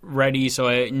it ready, so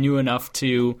I knew enough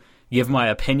to give my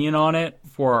opinion on it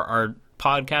for our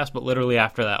podcast. But literally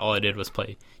after that, all I did was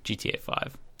play GTA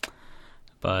 5.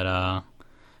 But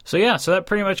so that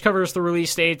pretty much covers the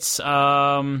release dates.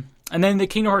 And then the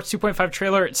Kingdom Hearts 2.5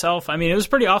 trailer itself. I mean, it was a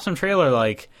pretty awesome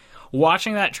trailer.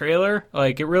 Watching that trailer,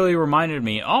 it really reminded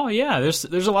me, oh yeah, there's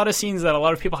a lot of scenes that a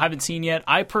lot of people haven't seen yet.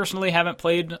 I personally haven't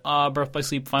played Birth by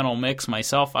Sleep Final Mix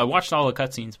myself. I watched all the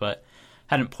cutscenes, but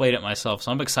hadn't played it myself,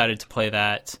 so I'm excited to play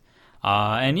that.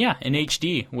 And yeah, in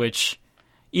HD, which,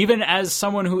 even as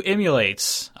someone who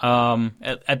emulates,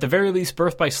 at the very least,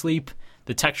 Birth by Sleep,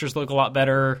 the textures look a lot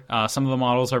better, some of the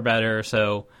models are better,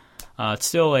 so it's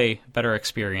still a better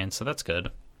experience, so that's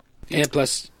good. And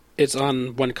plus... it's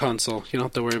on one console. You don't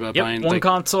have to worry about buying... one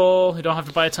console. You don't have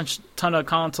to buy a ton of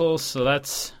consoles, so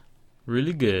that's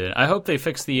really good. I hope they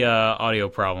fix the audio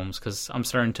problems, because I'm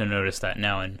starting to notice that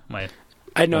now in my...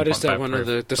 I noticed that one of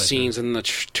the scenes in the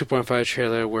 2.5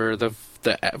 trailer where the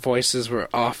voices were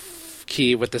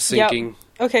off-key with the syncing.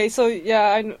 Yep. Okay, so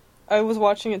yeah, I was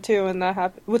watching it too, and that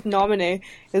happened with Nominee,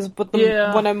 is what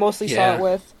one I mostly saw it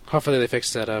with. Hopefully they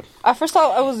fix that up. I first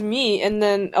thought it was me, and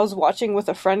then I was watching with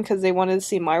a friend because they wanted to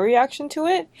see my reaction to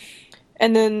it.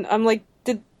 And then I'm like,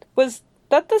 was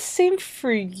that the same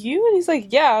for you? And he's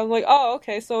like, yeah. I'm like, oh,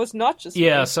 okay, so it's not just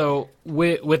me. So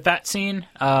with that scene,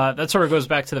 that sort of goes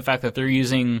back to the fact that they're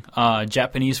using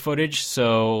Japanese footage,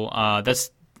 so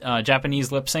that's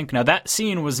Japanese lip sync. Now, that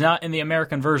scene was not in the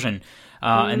American version,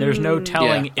 and there's no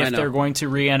telling if they're going to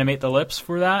reanimate the lips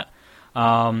for that.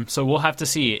 So we'll have to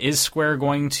see. Is Square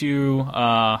going to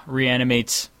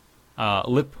reanimate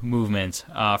lip movement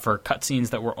for cutscenes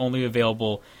that were only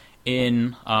available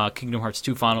in Kingdom Hearts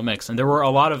 2 Final Mix? And there were a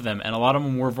lot of them, and a lot of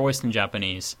them were voiced in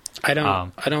Japanese. I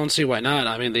don't see why not.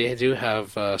 I mean, they do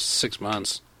have 6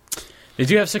 months. They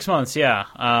do have 6 months,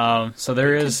 yeah. So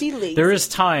there is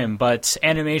time, but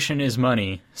animation is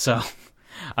money. So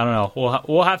I don't know.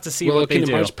 We'll have to see what they do.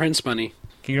 Kingdom Hearts prints money.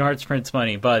 Kingdom Hearts prints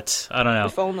money, but I don't know.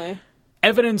 If only.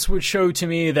 evidence would show to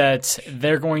me that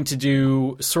they're going to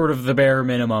do sort of the bare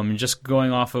minimum, just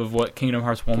going off of what Kingdom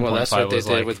Hearts 1.5 was like. Well, that's what they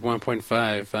did with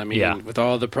 1.5. I mean, with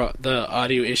all the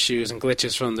audio issues and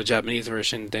glitches from the Japanese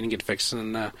version, didn't get fixed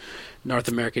in North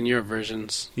American Europe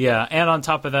versions. Yeah, and on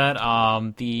top of that,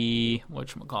 the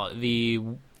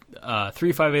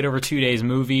 358 over 2 days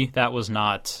movie, that was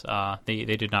not they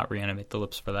did not reanimate the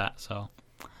lips for that. So,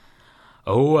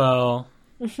 oh well,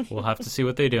 we'll have to see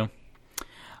what they do.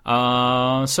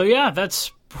 So yeah,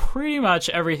 that's pretty much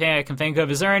everything I can think of.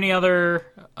 Is there any other?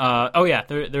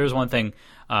 There's one thing.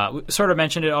 We sort of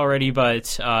mentioned it already,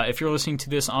 but if you're listening to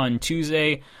this on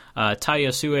Tuesday,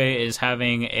 Taya Sue is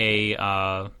having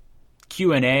a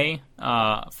Q&A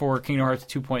for Kingdom Hearts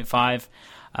 2.5.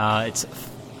 It's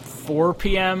 4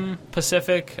 p.m.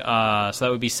 Pacific, so that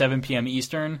would be 7 p.m.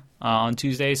 Eastern on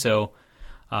Tuesday. So,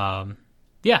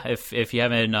 if you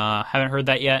haven't heard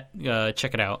that yet,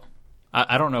 check it out.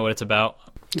 I don't know what it's about.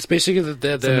 It's basically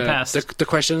the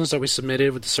questions that we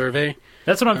submitted with the survey.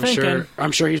 That's what I'm thinking.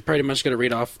 I'm sure he's pretty much going to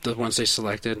read off the ones they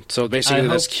selected. So basically,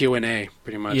 that's Q&A,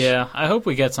 pretty much. Yeah, I hope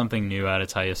we get something new out of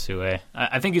Taya Sue.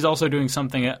 I think he's also doing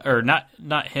something, or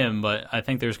not him, but I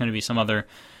think there's going to be some other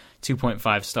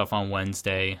 2.5 stuff on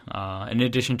Wednesday, in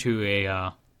addition to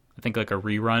I think like a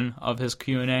rerun of his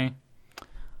Q&A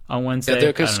on Wednesday. Yeah,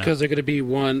 because they're going to be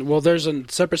one. Well, there's a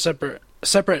separate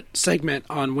segment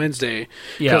on Wednesday.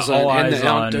 Yeah, all eyes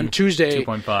on Tuesday.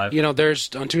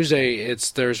 2.5. On Tuesday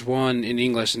there's one in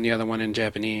English and the other one in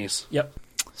Japanese. Yep.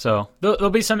 So there'll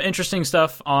be some interesting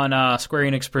stuff on Square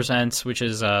Enix Presents, which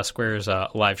is Square's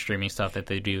live streaming stuff that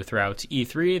they do throughout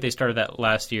E3. They started that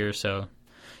last year, so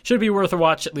should be worth a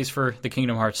watch, at least for the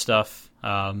Kingdom Hearts stuff.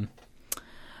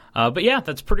 But yeah,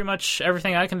 that's pretty much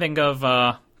everything I can think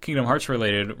of Kingdom Hearts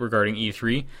related regarding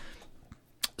E3.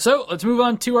 So let's move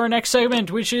on to our next segment,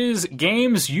 which is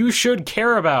games you should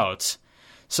care about.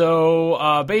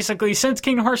 So basically, since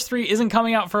Kingdom Hearts 3 isn't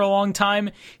coming out for a long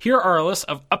time, here are a list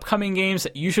of upcoming games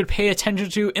that you should pay attention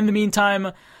to in the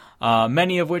meantime,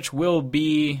 many of which will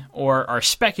be or are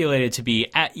speculated to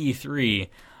be at E3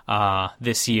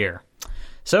 this year.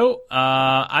 So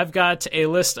I've got a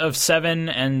list of 7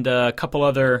 and a couple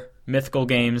other mythical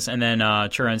games, and then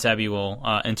Chura and Sabby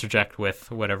will interject with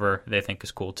whatever they think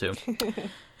is cool too.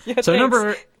 Yeah,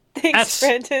 so thanks,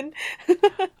 Brandon.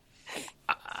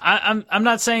 I'm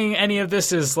not saying any of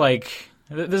this is like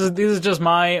this is just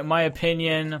my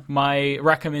opinion, my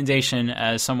recommendation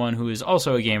as someone who is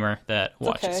also a gamer that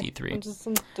watches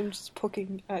E3. I'm just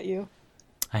poking at you.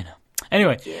 I know.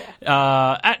 Anyway,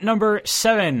 at number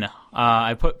 7,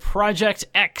 I put Project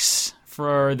X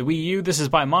for the Wii U. This is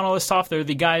by Monolith Soft. They're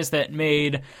the guys that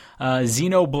made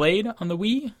Xenoblade on the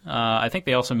Wii. I think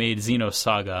they also made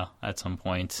Xenosaga at some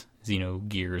point,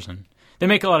 Xenogears, and they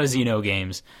make a lot of Xeno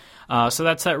games. So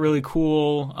that's that really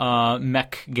cool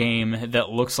mech game that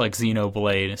looks like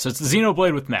Xenoblade. So it's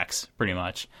Xenoblade with mechs, pretty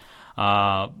much.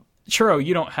 Churro,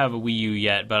 you don't have a Wii U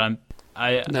yet, but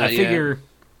I figure.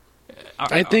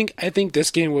 I think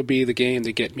this game would be the game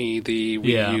to get me the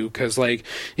Wii U, because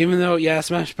even though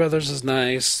Smash Brothers is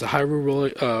nice, the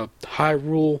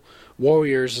Hyrule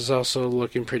Warriors is also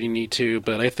looking pretty neat too.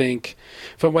 But I think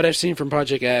from what I've seen from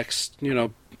Project X,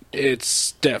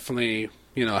 it's definitely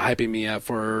hyping me up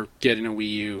for getting a Wii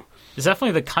U. It's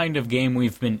definitely the kind of game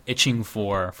we've been itching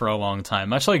for a long time,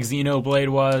 much like Xenoblade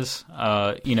was.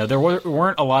 There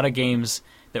weren't a lot of games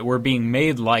that were being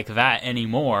made like that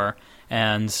anymore.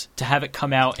 And to have it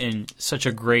come out in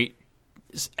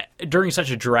during such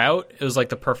a drought, it was like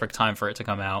the perfect time for it to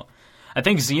come out. I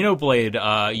think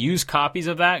Xenoblade used copies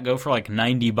of that go for like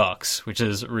 $90, which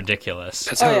is ridiculous.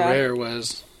 That's how rare it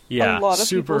was. Yeah, a lot of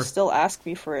people still ask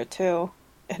me for it too,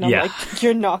 and I'm like,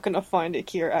 you're not gonna find it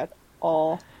here at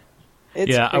all. It's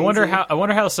crazy. I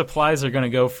wonder how supplies are going to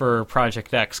go for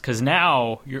Project X, because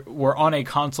now we're on a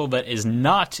console that is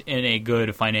not in a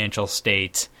good financial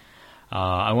state.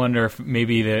 I wonder if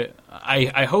maybe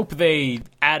I hope they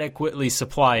adequately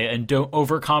supply it and don't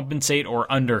overcompensate or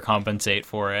undercompensate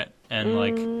for it.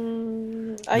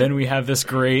 And then we have this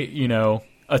great,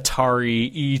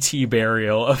 Atari ET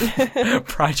burial of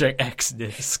Project X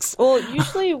discs. Well,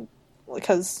 usually,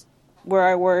 because where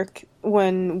I work,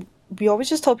 when we always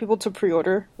just tell people to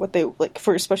pre-order what they like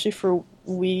especially for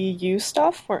Wii U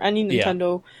stuff or any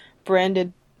Nintendo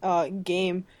branded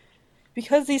game.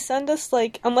 Because they send us,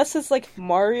 unless it's,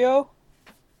 Mario,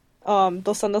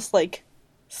 they'll send us,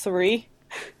 3.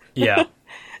 Yeah.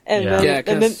 Because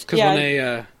when it's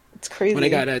crazy. When I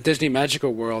got at Disney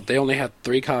Magical World, they only had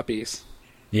 3 copies.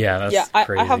 Yeah, that's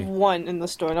crazy. I have 1 in the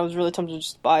store, and I was really tempted to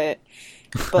just buy it.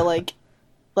 But,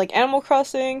 Animal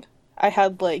Crossing, I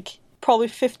had, probably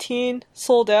 15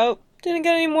 sold out didn't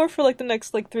get any more for like the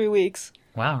next like 3 weeks.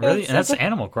 Wow, really? And that's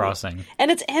Animal Crossing.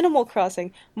 And it's Animal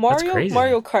Crossing.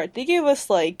 Mario Kart, they gave us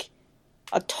like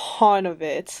a ton of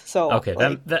it. So okay,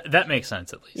 like, that makes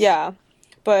sense at least. Yeah.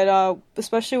 But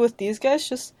especially with these guys,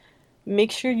 just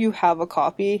make sure you have a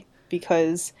copy,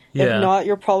 because if not,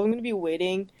 you're probably going to be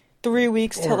waiting 3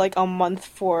 weeks to like a month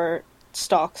for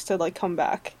stocks to like come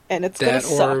back, and it's going to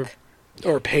suck.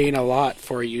 Or paying a lot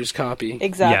for a used copy.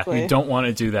 Exactly. Yeah, you don't want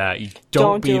to do that. You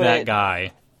don't be that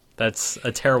guy. That's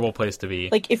a terrible place to be.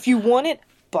 Like, if you want it,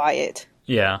 buy it.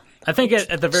 Yeah. I think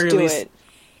at the very least,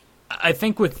 I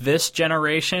think with this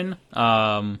generation,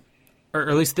 or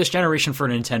at least this generation for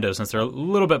Nintendo, since they're a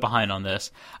little bit behind on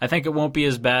this, I think it won't be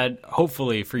as bad,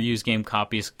 hopefully, for used game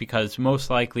copies, because most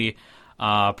likely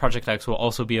Project X will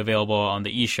also be available on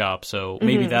the eShop, so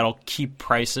maybe that'll keep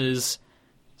prices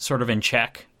sort of in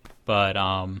check. But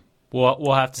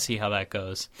we'll have to see how that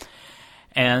goes.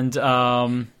 And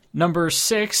number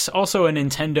 6, also a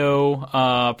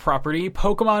Nintendo property,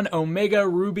 Pokemon Omega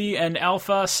Ruby and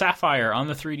Alpha Sapphire on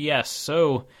the 3DS.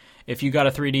 So if you got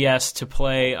a 3DS to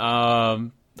play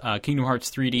Kingdom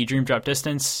Hearts 3D Dream Drop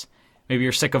Distance, maybe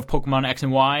you're sick of Pokemon X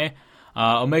and Y,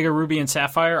 Omega Ruby and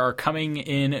Sapphire are coming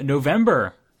in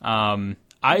November.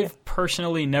 I've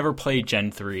personally never played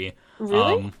Gen 3.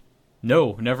 Really?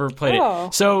 No, never played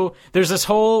it. So there's this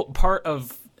whole part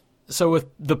of... So with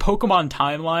the Pokemon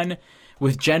timeline,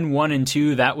 with Gen 1 and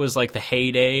 2, that was like the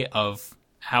heyday of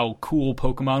how cool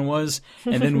Pokemon was.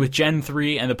 And then with Gen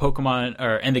 3 and the Pokemon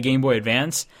and the Game Boy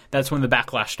Advance, that's when the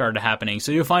backlash started happening.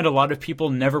 So you'll find a lot of people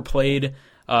never played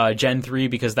Gen 3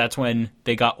 because that's when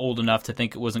they got old enough to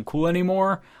think it wasn't cool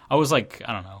anymore. I was like,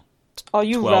 I don't know,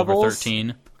 12 rebels? or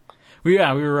 13. We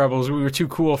were rebels. We were too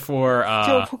cool for...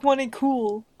 Pokemon ain't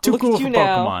cool. Too cool for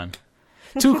Pokemon.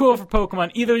 Too cool for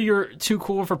Pokemon. Either you're too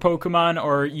cool for Pokemon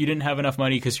or you didn't have enough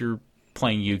money because you're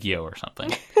playing Yu-Gi-Oh! Or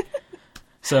something.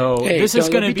 So this is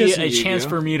going to be a chance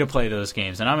for me to play those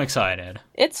games, and I'm excited.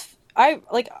 I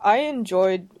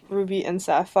enjoyed Ruby and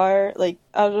Sapphire. Like,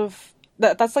 out of...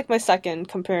 That's like my second,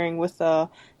 comparing with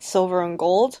Silver and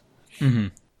Gold. Mm-hmm.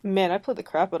 Man, I played the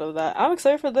crap out of that. I'm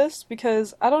excited for this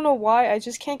because I don't know why, I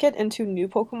just can't get into new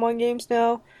Pokemon games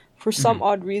now for some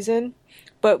odd reason.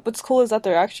 But what's cool is that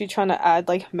they're actually trying to add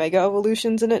like Mega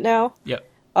Evolutions in it now. Yep.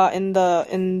 In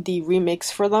the remakes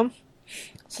for them.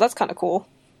 So that's kind of cool.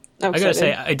 I gotta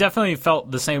say, I definitely felt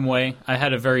the same way. I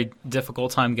had a very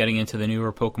difficult time getting into the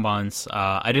newer Pokemons.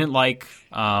 I didn't like...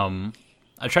 I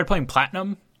tried playing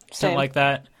Platinum. Didn't like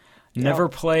that. Never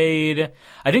played...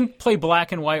 I didn't play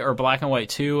Black and White or Black and White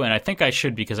 2, and I think I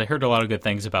should because I heard a lot of good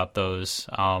things about those.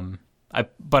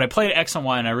 But I played X and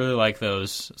Y, and I really like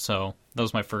those. So that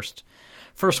was my first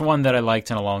one that I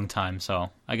liked in a long time.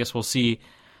 So I guess we'll see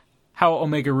how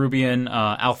Omega Ruby and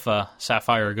Alpha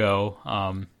Sapphire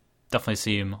go. Definitely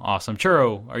seem awesome.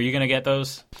 Churro, are you going to get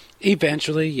those?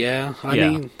 Eventually, yeah. I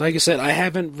mean, like I said, I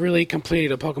haven't really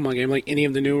completed a Pokemon game like any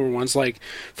of the newer ones. Like,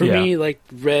 for me, like,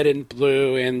 Red and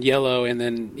Blue and Yellow and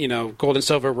then, Gold and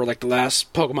Silver were like the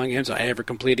last Pokemon games I ever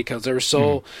completed because they were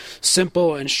so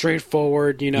simple and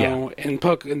straightforward,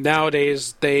 and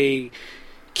nowadays they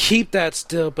keep that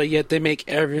still, but yet they make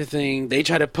everything, they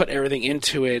try to put everything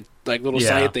into it, like little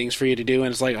side things for you to do,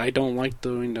 and it's like, I don't like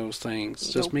doing those things.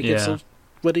 Just make it so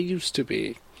what it used to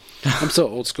be. I'm so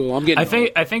old school. I'm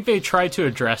getting I think they tried to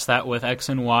address that with X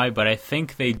and Y, but I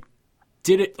think they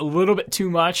did it a little bit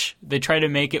too much. They tried to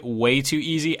make it way too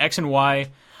easy. X and Y,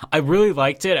 I really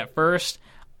liked it at first.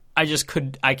 I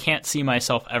can't see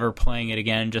myself ever playing it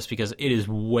again just because it is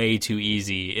way too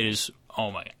easy. It is, oh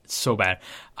my God, it's so bad.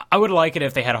 I would like it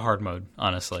if they had a hard mode,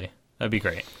 honestly. That'd be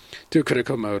great. Do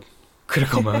critical mode.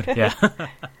 Critical mode, yeah.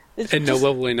 And no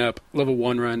leveling up. Level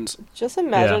 1 runs. Just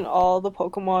imagine all the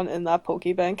Pokemon in that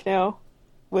Pokebank now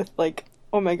with, like,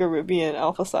 Omega Ruby and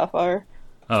Alpha Sapphire.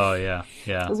 Oh, yeah.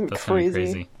 That's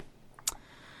crazy.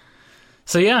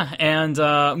 So, yeah, and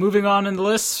moving on in the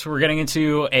list, we're getting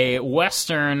into a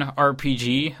Western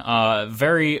RPG.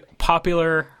 Very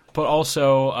popular, but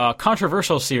also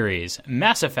controversial series,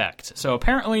 Mass Effect. So,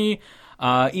 apparently,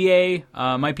 EA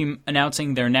might be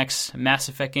announcing their next Mass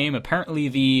Effect game. Apparently,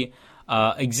 the...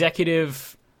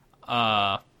 executive,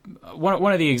 one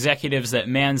of the executives that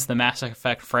mans the Mass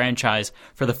Effect franchise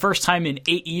for the first time in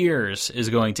 8 years is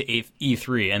going to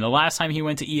E3, and the last time he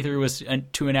went to E3 was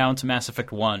to announce Mass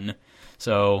Effect 1.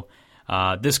 So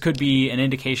this could be an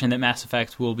indication that Mass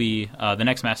Effect will be the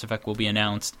next Mass Effect will be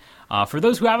announced. For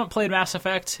those who haven't played Mass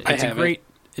Effect, it's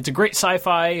a great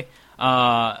sci-fi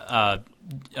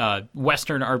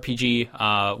Western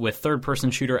RPG with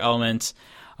third-person shooter elements.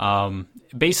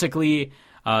 Basically,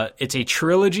 It's a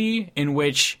trilogy in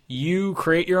which you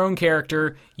create your own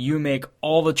character, you make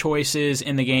all the choices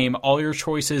in the game, all your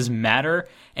choices matter,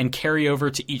 and carry over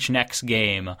to each next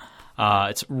game.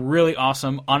 It's really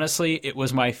awesome. Honestly, it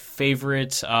was my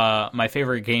favorite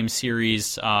game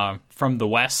series from the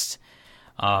West,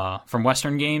 from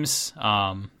Western games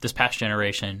this past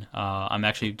generation. I'm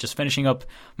actually just finishing up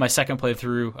my second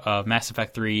playthrough of Mass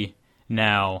Effect 3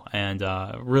 now, and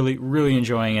really, really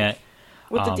enjoying it.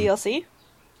 With the DLC?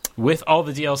 With all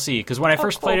the DLC, because when I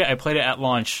first played it, I played it at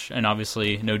launch, and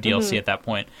obviously no DLC at that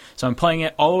point. So I'm playing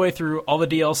it all the way through, all the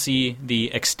DLC,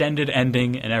 the extended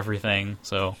ending, and everything.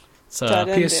 So it's,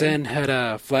 PSN had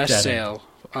a flash sale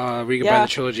where you could buy the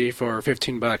trilogy for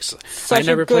 $15. I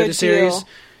never played the series, deal.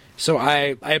 so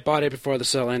I bought it before the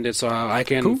sale ended, so I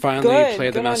can finally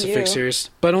play the Mass Effect series.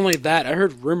 But only that, I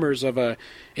heard rumors of a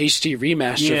HD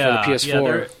remaster for the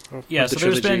PS4. So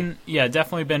there's been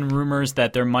definitely been rumors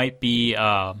that there might be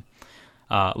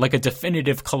like a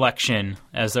definitive collection,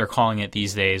 as they're calling it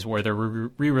these days, where they're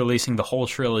re-releasing the whole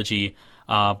trilogy,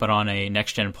 but on a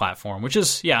next-gen platform, which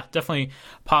is definitely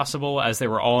possible, as they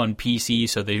were all on PC,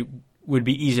 so they would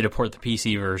be easy to port the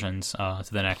PC versions to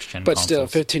the next-gen But consoles.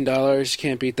 still, $15, you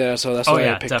can't beat that, so that's why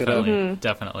I picked it up.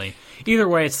 Definitely. Either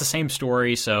way, it's the same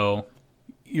story, so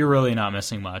you're really not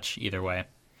missing much either way.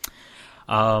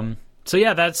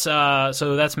 That's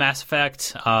Mass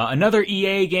Effect. Another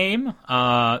EA game,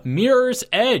 Mirror's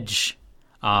Edge,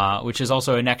 which is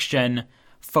also a next-gen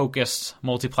focused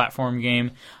multi-platform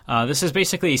game. This is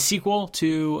basically a sequel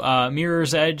to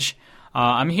Mirror's Edge.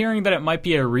 I'm hearing that it might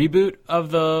be a reboot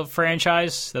of the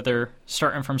franchise, that they're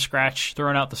starting from scratch,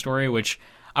 throwing out the story, which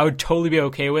I would totally be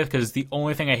okay with, because the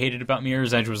only thing I hated about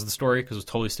Mirror's Edge was the story, because it was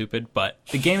totally stupid. But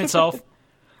the game itself,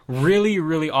 really,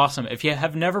 really awesome. If you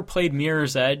have never played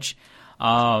Mirror's Edge,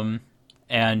 and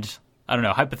I don't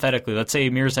know, hypothetically, let's say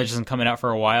Mirror's Edge isn't coming out for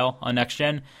a while on next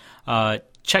gen,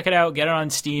 check it out, get it on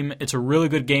Steam. It's a really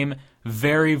good game,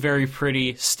 very, very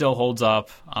pretty, still holds up.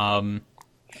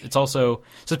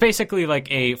 It's basically like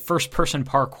a first-person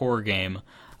parkour game.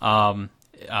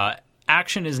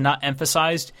 Action is not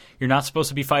emphasized. You're not supposed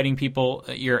to be fighting people.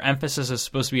 Your emphasis is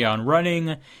supposed to be on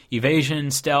running, evasion,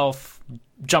 stealth,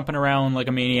 jumping around like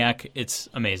a maniac. It's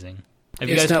amazing. Have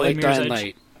you guys played Mirror's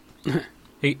Edge?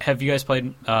 Hey, have you guys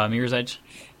played Mirror's Edge?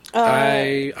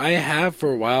 I have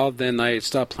for a while, then I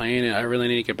stopped playing it. I really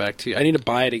need to get back to it. I need to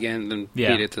buy it again and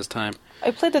beat it this time.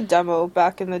 I played the demo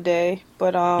back in the day,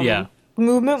 but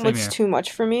movement was too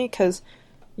much for me, because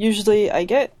usually I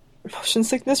get motion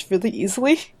sickness really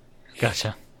easily.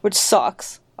 Gotcha. Which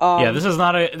sucks. This is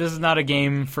not a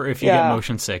game for if you get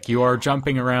motion sick. You are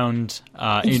jumping around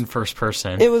in first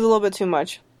person. It was a little bit too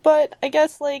much. But I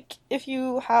guess, like, if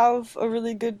you have a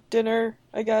really good dinner,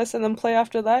 I guess, and then play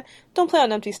after that, don't play on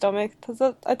an empty stomach.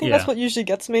 I think that's what usually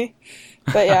gets me.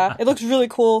 But yeah, it looks really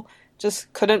cool.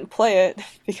 Just couldn't play it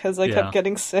because I kept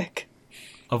getting sick.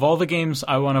 Of all the games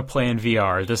I want to play in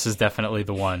VR, this is definitely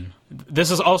the one. This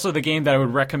is also the game that I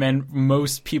would recommend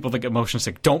most people that get motion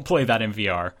sick. Don't play that in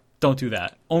VR. Don't do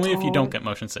that. Only if you don't get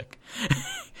motion sick.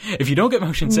 If you don't get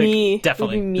motion sick,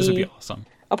 definitely this would be awesome.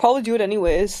 I'll probably do it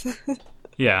anyways.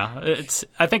 Yeah,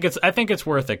 I think it's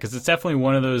worth it, because it's definitely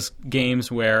one of those games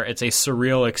where it's a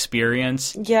surreal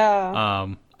experience. Yeah.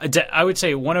 I would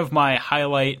say one of my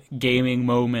highlight gaming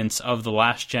moments of the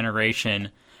last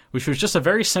generation, which was just a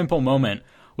very simple moment,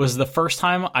 was the first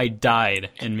time I died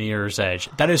in Mirror's Edge.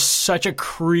 That is such a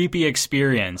creepy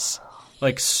experience.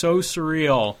 Like, so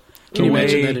surreal. Can you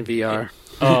imagine that in VR?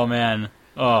 Oh, man.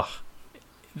 Oh.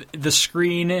 The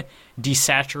screen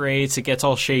desaturates, it gets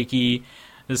all shaky.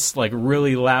 This, like,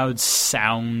 really loud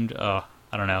sound. I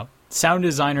don't know. Sound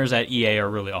designers at EA are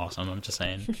really awesome, I'm just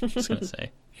saying. Just going to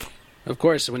say. Of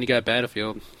course, when you got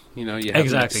Battlefield, you have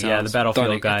the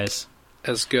Battlefield guys.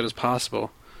 As good as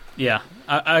possible. Yeah.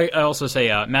 I also say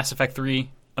Mass Effect 3,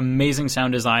 amazing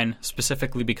sound design,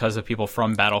 specifically because of people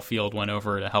from Battlefield went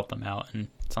over to help them out, and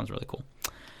it sounds really cool.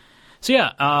 So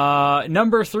yeah,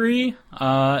 number 3,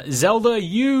 Zelda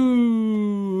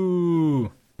U.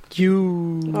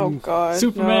 Oh god.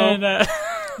 Superman.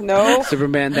 No.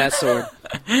 Superman, that sword.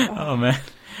 Oh man.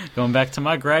 Going back to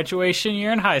my graduation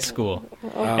year in high school.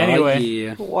 Anyway.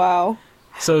 Yeah. Wow.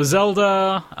 So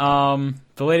Zelda,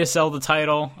 the latest Zelda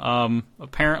title,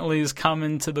 apparently is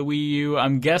coming to the Wii U.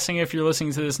 I'm guessing if you're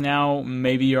listening to this now,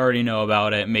 maybe you already know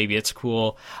about it. Maybe it's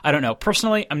cool. I don't know.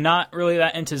 Personally, I'm not really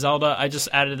that into Zelda. I just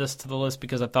added this to the list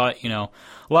because I thought, a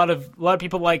lot of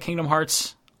people like Kingdom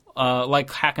Hearts, like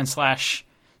hack and slash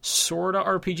sort of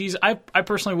RPGs. I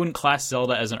personally wouldn't class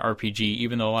Zelda as an RPG,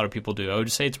 even though a lot of people do. I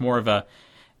would say it's more of a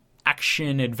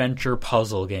action adventure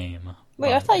puzzle game.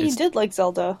 Wait, I thought you did like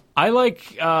Zelda. I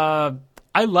like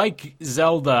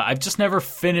Zelda. I've just never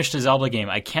finished a Zelda game.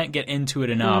 I can't get into it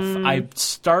enough. I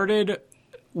started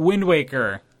Wind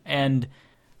Waker, and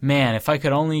man, if I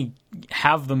could only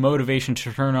have the motivation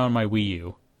to turn on my Wii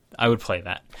U, I would play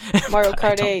that. Mario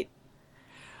Kart 8.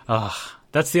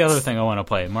 That's the other thing I want to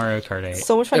play, Mario Kart 8.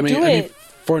 So much fun. Do it.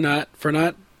 For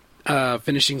not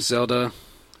finishing Zelda,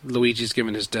 Luigi's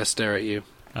giving his death stare at you.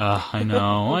 I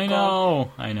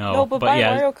know. No, but buy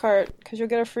Mario Kart, because you'll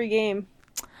get a free game.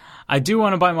 I do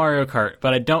want to buy Mario Kart,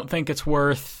 but I don't think it's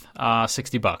worth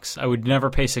 $60. I would never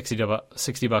pay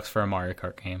 $60 for a Mario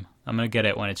Kart game. I'm going to get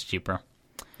it when it's cheaper.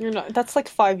 You're not. That's like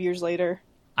 5 years later.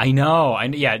 I know.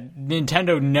 Yeah,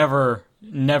 Nintendo never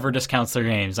discounts their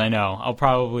games. I know. I'll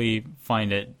probably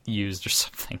find it used or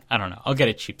something. I don't know. I'll get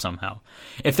it cheap somehow.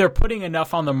 If they're putting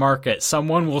enough on the market,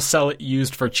 someone will sell it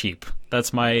used for cheap.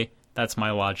 That's my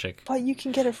logic. But you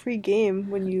can get a free game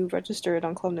when you register it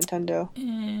on Club Nintendo.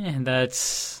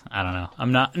 I don't know.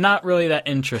 I'm not really that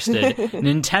interested.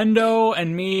 Nintendo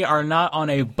and me are not on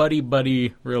a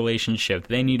buddy-buddy relationship.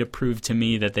 They need to prove to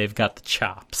me that they've got the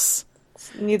chops.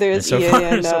 Neither is EA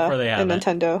and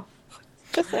Nintendo.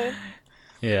 Just saying.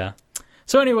 Yeah.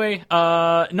 So anyway,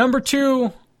 number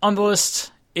 2 on the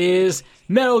list is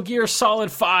Metal Gear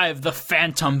Solid 5: The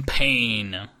Phantom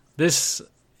Pain. This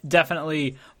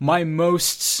definitely my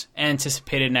most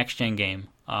anticipated next-gen game.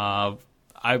 I'm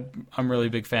really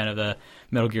a big fan of the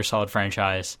Metal Gear Solid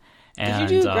franchise. And,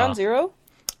 did you do Ground Zero?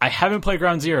 I haven't played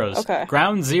Ground Zeroes. Okay.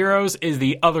 Ground Zeroes is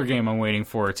the other game I'm waiting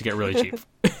for to get really cheap.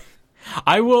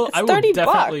 I will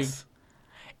definitely. $30.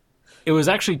 It was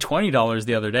actually $20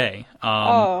 the other day,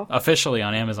 officially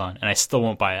on Amazon, and I still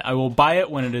won't buy it. I will buy it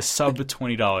when it is sub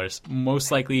 $20.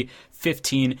 Most likely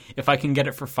 $15. If I can get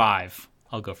it for $5,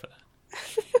 I'll go for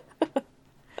that.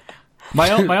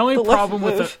 My only problem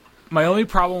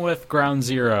with Ground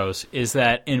Zeroes is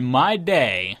that in my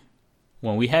day,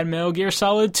 when we had Metal Gear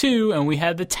Solid 2 and we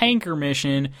had the tanker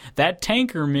mission, that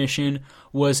tanker mission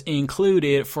was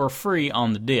included for free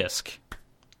on the disc.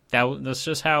 That's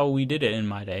just how we did it in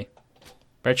my day.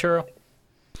 Right, Churro?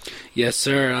 Yes,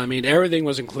 sir. I mean, everything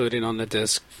was included on the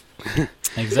disc.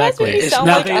 Exactly. You sound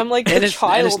like I'm like a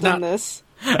child in this.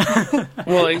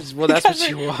 well, that's what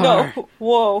you are. No,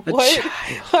 whoa,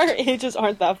 what? Our ages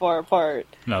aren't that far apart.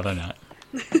 No, they're not.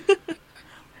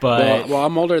 But well,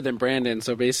 I'm older than Brandon,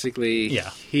 so basically,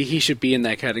 yeah, he should be in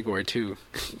that category too.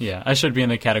 Yeah, I should be in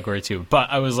the category too.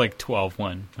 But I was like 12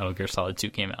 when Metal Gear Solid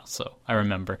 2 came out, so I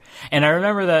remember. And I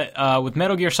remember that with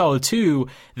Metal Gear Solid 2,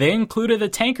 they included the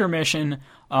tanker mission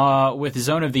with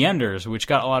Zone of the Enders, which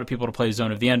got a lot of people to play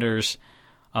Zone of the Enders.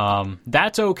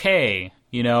 That's okay,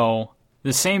 you know.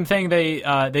 The same thing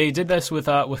they did this with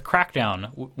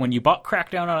Crackdown. When you bought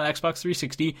Crackdown on Xbox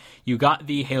 360, you got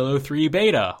the Halo 3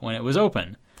 beta when it was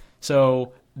open.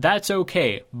 So that's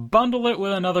okay. Bundle it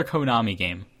with another Konami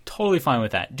game. Totally fine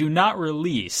with that. Do not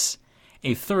release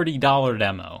a $30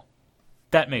 demo.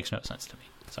 That makes no sense to me.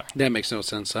 Sorry. That makes no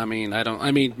sense. I mean,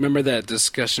 remember that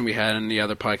discussion we had in the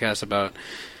other podcast about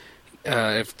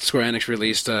if Square Enix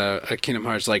released a Kingdom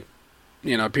Hearts, like,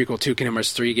 you know, a prequel to Kingdom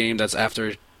Hearts 3 game that's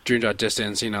after Dream Drop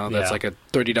Distance, you know, that's like a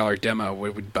 $30 demo.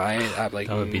 Would we buy it? That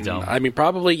would be dumb. I mean,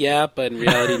 probably, yeah, but in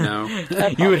reality, no.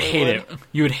 You would hate it.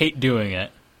 You would hate doing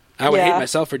it. I would hate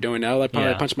myself for doing that. I'd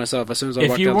probably punch myself as soon as I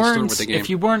walked out the store with the game.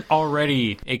 If you weren't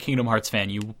already a Kingdom Hearts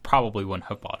fan, you probably wouldn't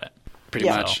have bought it. Pretty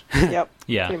much. Yep.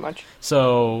 Yeah. Pretty much.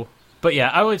 So, but yeah,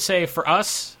 I would say for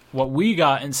us, what we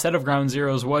got instead of Ground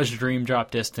Zeroes was Dream Drop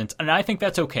Distance, and I think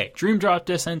that's okay. Dream Drop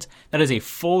Distance, that is a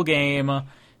full game.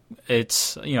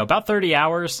 It's, you know, about 30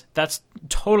 hours. That's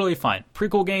totally fine.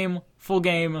 Prequel game, full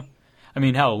game. I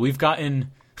mean, hell, we've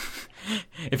gotten...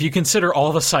 if you consider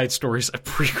all the side stories of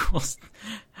prequels,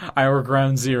 our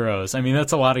Ground Zeroes, I mean,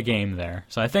 that's a lot of game there.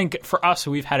 So I think for us,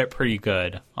 we've had it pretty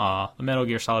good. The Metal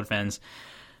Gear Solid fans,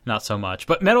 not so much.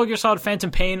 But Metal Gear Solid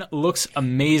Phantom Pain looks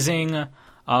amazing.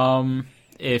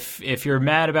 If you're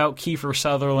mad about Kiefer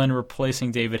Sutherland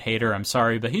replacing David Hayter, I'm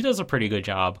sorry, but he does a pretty good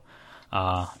job.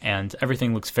 And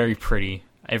everything looks very pretty.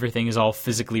 Everything is all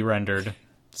physically rendered.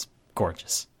 It's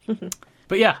gorgeous.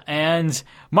 But yeah, and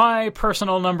my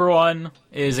personal number one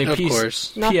is a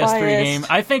PS3 game.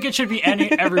 I think it should be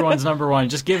everyone's number one,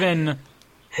 just given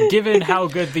how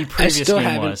good the previous game was. I still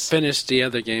haven't finished the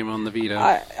other game on the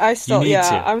Vita.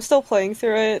 I'm still playing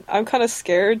through it. I'm kind of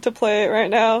scared to play it right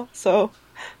now, so...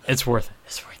 It's worth it.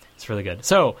 It's really good.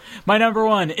 So, my number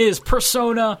one is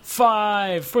Persona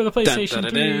 5 for the PlayStation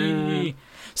 3.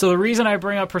 So the reason I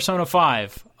bring up Persona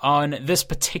 5, on this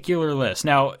particular list.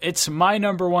 Now, it's my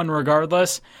number one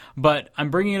regardless, but I'm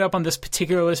bringing it up on this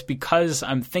particular list because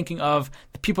I'm thinking of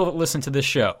the people that listen to this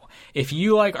show. If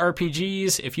you like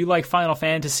RPGs, if you like Final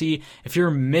Fantasy, if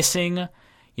you're missing,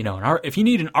 if you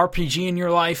need an RPG in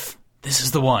your life, this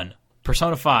is the one.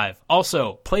 Persona 5.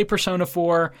 Also, play Persona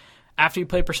 4. After you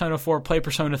play Persona 4, play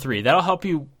Persona 3. That'll help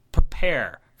you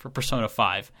prepare for Persona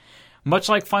 5. Much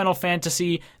like Final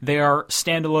Fantasy, they are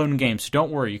standalone games. So don't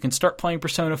worry. You can start playing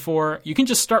Persona 4. You can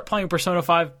just start playing Persona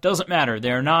 5. Doesn't matter.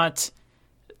 They're not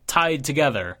tied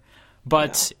together.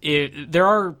 But there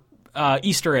are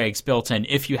Easter eggs built in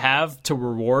if you have to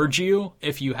reward you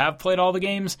if you have played all the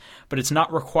games, but it's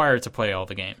not required to play all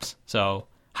the games. So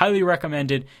highly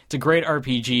recommended. It's a great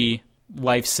RPG,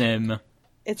 life sim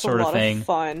sort of thing. It's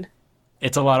a lot of fun.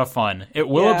 It's a lot of fun. It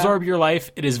will absorb your life.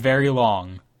 It is very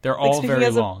long. They're all very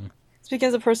long. Speaking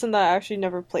as a person that actually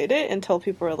never played it until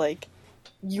people are like,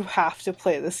 you have to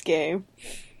play this game.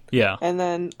 Yeah. And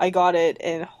then I got it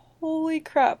and holy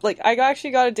crap. Like, I actually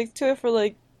got addicted to it for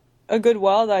like a good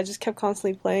while that I just kept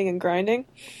constantly playing and grinding.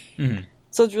 Mm-hmm.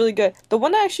 So it's really good. The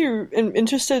one I actually am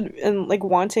interested in like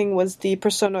wanting was the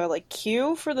Persona like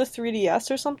Q for the 3DS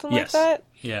or something like that.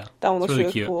 Yeah. That one looks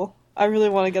really cool. I really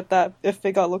want to get that if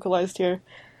it got localized here.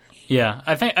 Yeah,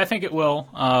 I think it will.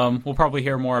 We'll probably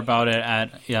hear more about it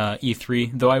at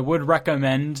E3, though I would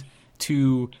recommend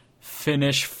to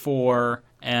finish 4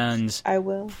 and I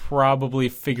will probably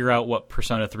figure out what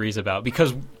Persona 3 is about,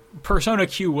 because Persona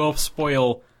Q will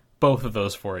spoil both of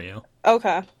those for you.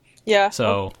 Okay. Yeah.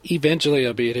 So eventually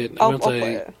I'll beat it. I'll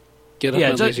play it.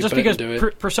 Just because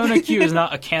Persona Q is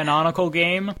not a canonical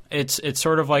game. It's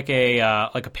sort of like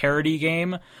a parody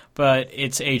game, but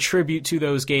it's a tribute to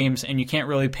those games, and you can't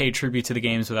really pay tribute to the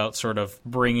games without sort of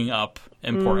bringing up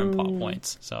important plot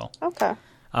points. So okay.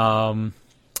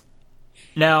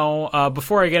 Now,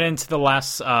 before I get into the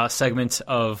last segment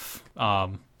of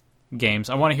games,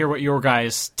 I want to hear what your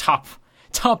guys' top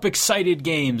excited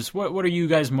games. What are you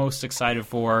guys most excited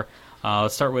for?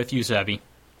 Let's start with you, Savvy.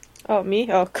 Oh,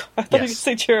 me? Oh, God. I thought you were going to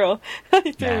say Churro.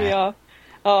 You threw me off.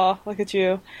 Oh, look at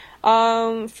you.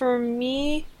 For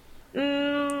me,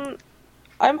 I'm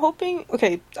hoping...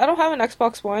 Okay, I don't have an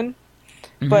Xbox One,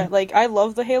 but, like, I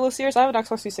love the Halo series. I have an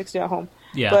Xbox 360 at home.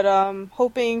 Yeah. But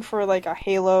hoping for, like, a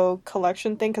Halo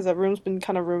collection thing, because everyone's been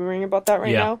kind of rumoring about that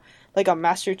right now. Like a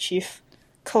Master Chief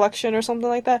collection or something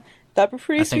like that. That'd be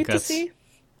pretty sweet to see.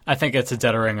 I think it's a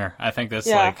dead ringer. I think that's,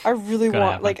 I really want...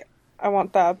 Happen. Like, I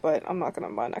want that, but I'm not going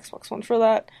to buy an Xbox One for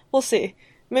that. We'll see.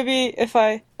 Maybe if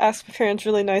I ask my parents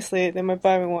really nicely, they might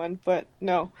buy me one, but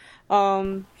no.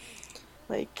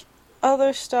 Like,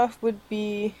 other stuff would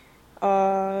be...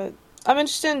 I'm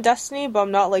interested in Destiny, but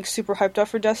I'm not, like, super hyped up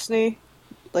for Destiny.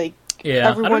 Like,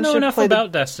 everyone I don't know enough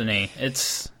about Destiny.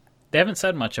 They haven't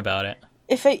said much about it.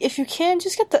 If you can,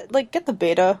 just get the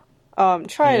beta.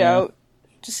 Try it out.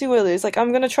 Just see what it is. Like,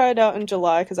 I'm going to try it out in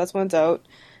July, because that's when it's out.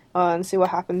 And see what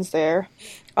happens there.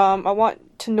 I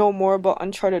want to know more about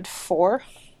Uncharted 4.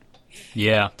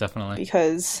 Yeah, definitely.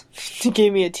 Because he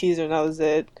gave me a teaser and that was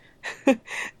it.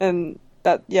 And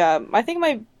that, I think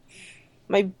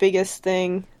my biggest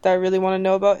thing that I really want to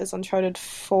know about is Uncharted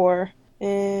 4.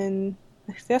 And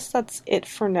I guess that's it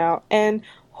for now. And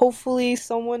hopefully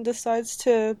someone decides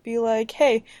to be like,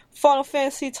 hey, Final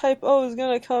Fantasy Type O is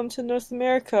going to come to North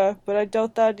America. But I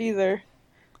doubt that either.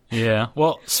 Yeah.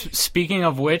 Well, speaking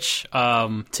of which,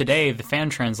 today the fan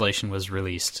translation was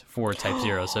released for Type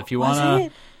 0. So if you want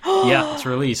to... Yeah, it's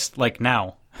released, like,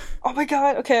 now. Oh my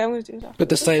god. Okay, I'm going to do that. But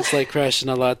the site's, like, crashing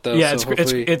a lot, though. Yeah, so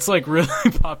it's like, really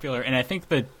popular. And I think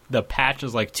the patch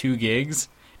is, like, 2 gigs.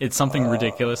 It's something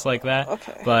ridiculous like that.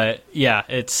 Okay. But, yeah,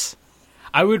 it's...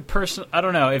 I would I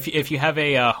don't know. If you have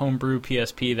a homebrew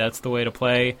PSP, that's the way to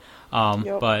play.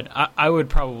 But I would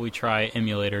probably try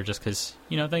emulator just because,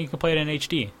 then you can play it in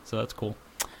HD. So that's cool.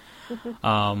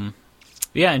 And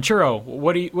Churro,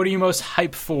 what are you most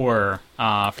hyped for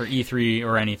E3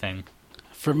 or anything?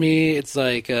 For me, it's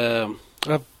like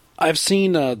I've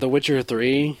seen The Witcher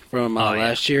 3 from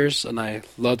last year's, and I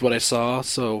loved what I saw.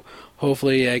 So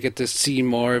hopefully I get to see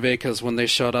more of it, because when they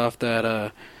showed off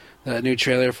that new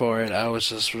trailer for it, I was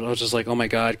just like, oh my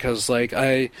god, because like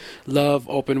I love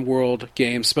open world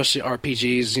games, especially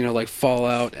RPGs, like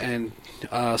Fallout and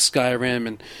Skyrim,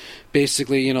 and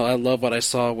basically, I love what I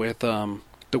saw with The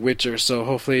Witcher. So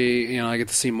hopefully, I get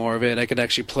to see more of it. I could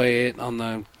actually play it on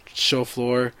the show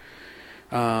floor.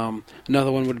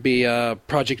 Another one would be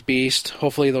Project Beast.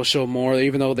 Hopefully they'll show more,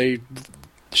 even though they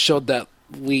showed that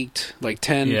leaked like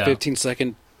 10-15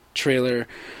 second trailer.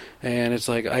 And it's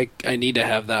like, I need to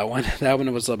have that one. That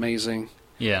one was amazing.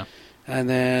 Yeah. And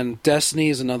then Destiny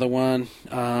is another one.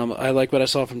 I like what I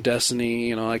saw from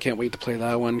Destiny. I can't wait to play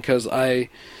that one because I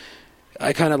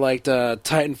kind of liked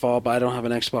Titanfall, but I don't have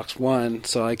an Xbox One,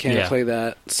 so I can't play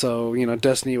that. So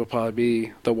Destiny will probably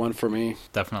be the one for me.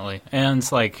 Definitely, and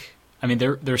it's like, I mean,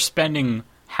 they're spending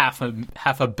half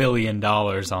 $1 billion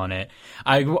on it.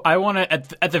 I want to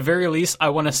at the very least I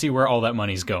want to see where all that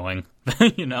money's going.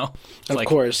 Of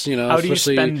course, how do you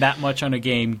spend that much on a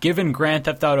game given Grand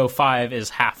Theft Auto 5 is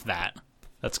half that?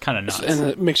 That's kind of nuts. And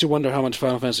it makes you wonder how much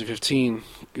Final Fantasy 15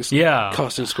 is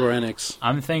costing Square Enix.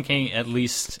 I'm thinking at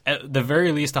the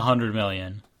very least $100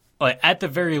 million. Like, at the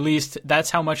very least,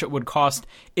 that's how much it would cost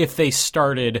if they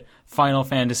started Final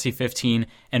Fantasy 15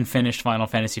 and finished Final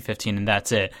Fantasy 15, and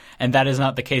that's it. And that is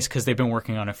not the case because they've been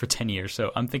working on it for 10 years.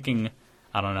 So I'm thinking,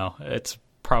 I don't know, it's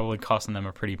probably costing them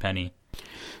a pretty penny.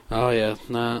 Oh, yeah.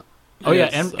 Nah. Oh, yeah,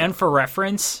 and for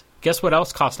reference, guess what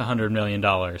else cost $100 million?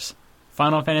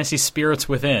 Final Fantasy Spirits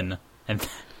Within, and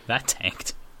that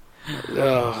tanked.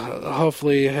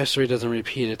 Hopefully history doesn't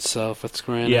repeat itself with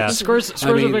Square Enix. Yeah, Square's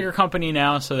a bigger company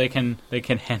now, so they can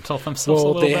handle themselves a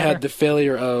little better. Well, they had the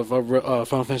failure of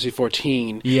Final Fantasy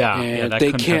 14. And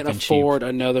they can't afford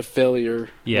another failure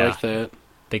like that.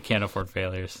 They can't afford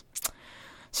failures.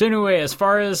 So anyway, as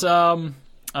far as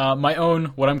my own,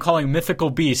 what I'm calling mythical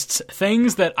beasts,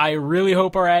 things that I really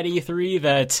hope are at E3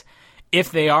 that,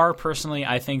 if they are, personally,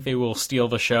 I think they will steal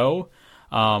the show.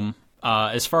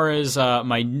 As far as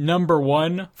my number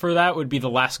one for that would be The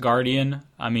Last Guardian.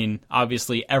 I mean,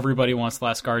 obviously, everybody wants The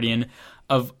Last Guardian.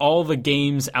 Of all the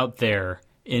games out there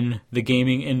in the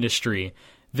gaming industry,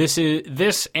 this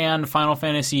and Final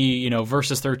Fantasy,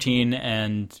 Versus 13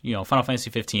 and, Final Fantasy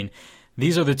 15.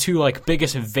 These are the two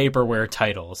biggest vaporware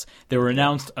titles. They were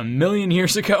announced a million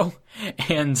years ago,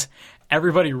 and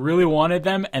everybody really wanted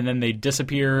them, and then they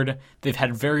disappeared. They've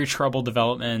had very troubled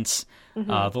developments.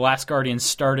 The Last Guardian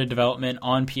started development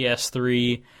on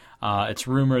PS3. It's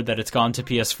rumored that it's gone to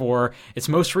PS4. It's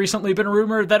most recently been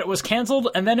rumored that it was canceled,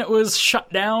 and then it was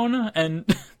shut down. And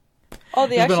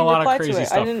they actually replied to it.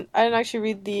 Stuff. I didn't actually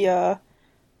read the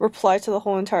reply to the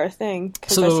whole entire thing.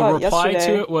 So the reply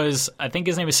to it was, I think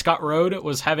his name is Scott Rode,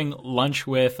 was having lunch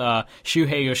with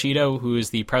Shuhei Yoshida, who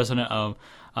is the president of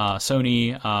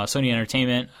Sony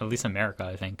Entertainment, at least in America,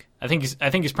 I think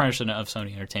he's president of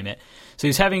Sony Entertainment. So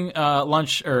he's having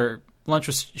lunch with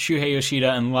Shuhei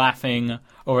Yoshida and laughing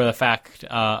over the fact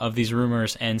of these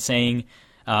rumors and saying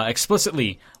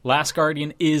explicitly, Last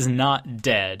Guardian is not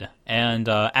dead. And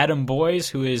Adam Boyes,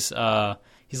 who is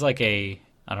he's like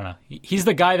I don't know. He's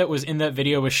the guy that was in that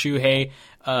video with Shuhei,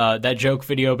 that joke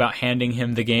video about handing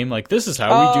him the game. Like, this is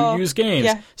how we do use games.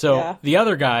 Yeah, the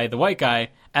other guy, the white guy,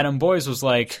 Adam Boyes, was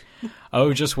like,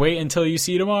 "Oh, just wait until you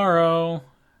see tomorrow,"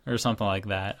 or something like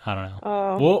that. I don't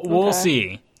know. We'll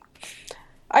see.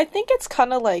 I think it's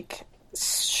kind of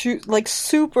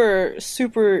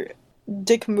super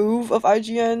dick move of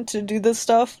IGN to do this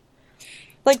stuff.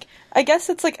 I guess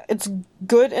it's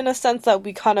good in a sense that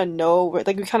we kind of know, we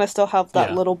kind of still have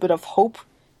that little bit of hope,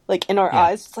 in our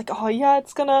eyes. It's oh yeah,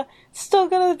 it's still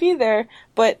gonna be there.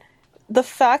 But the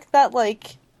fact that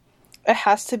it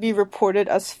has to be reported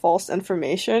as false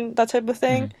information, that type of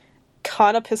thing,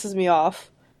 kind of pisses me off.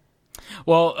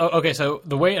 Well, okay, so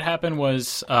the way it happened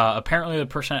was apparently the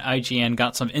person at IGN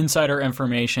got some insider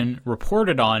information,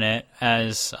 reported on it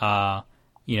as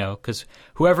because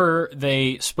whoever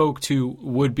they spoke to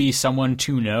would be someone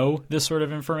to know this sort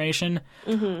of information.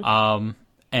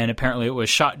 And apparently it was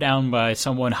shot down by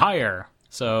someone higher.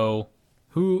 So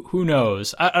who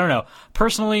knows? I don't know.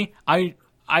 Personally, I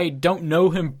don't know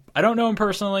him. I don't know him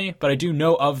personally, but I do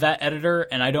know of that editor,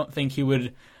 and I don't think he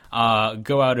would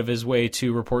go out of his way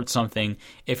to report something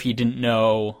if he didn't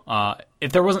know,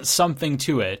 if there wasn't something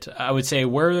to it. I would say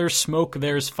where there's smoke,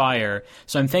 there's fire.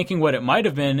 So I'm thinking what it might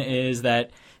have been is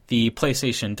that the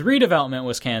PlayStation 3 development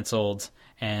was canceled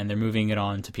and they're moving it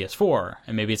on to PS4,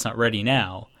 and maybe it's not ready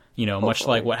now, much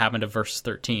like what happened to Versus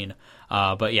 13.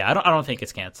 But yeah, I don't think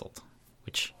it's canceled,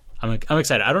 which I'm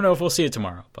excited. I don't know if we'll see it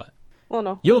tomorrow, but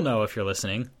no. You'll know if you're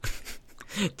listening.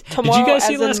 Tomorrow, did you guys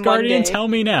see Last Guardian? Tell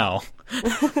me now.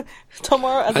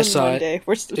 Tomorrow as in Monday.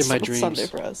 In my dreams. Sunday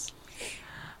for us.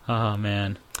 Oh,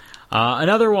 man.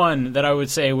 Another one that I would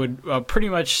say would pretty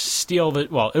much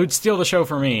it would steal the show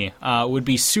for me, would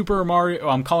be Super Mario.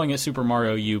 I'm calling it Super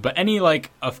Mario U, but any a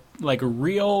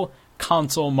real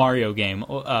console Mario game,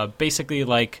 basically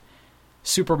like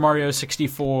Super Mario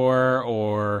 64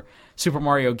 or Super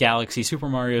Mario Galaxy, Super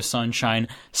Mario Sunshine,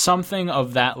 something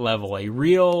of that level, a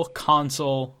real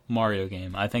console Mario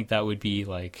game. I think that would be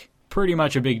pretty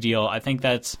much a big deal. I think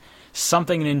that's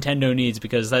something Nintendo needs,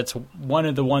 because that's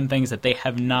one things that they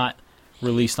have not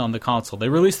released on the console. They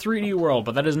released 3D World,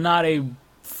 but that is not a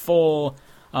full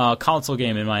console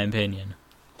game, in my opinion.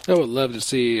 I would love to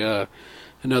see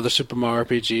another Super Mario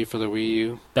RPG for the Wii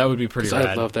U. That would be pretty rad.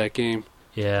 I love that game.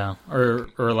 Yeah, or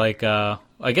like I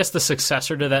guess the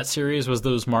successor to that series was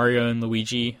those Mario and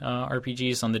Luigi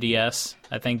RPGs on the DS.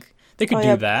 I think they could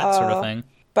do that sort of thing.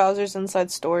 Bowser's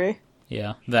Inside Story.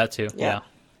 Yeah, that too. Yeah.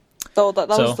 So that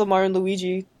was the Mario and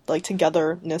Luigi like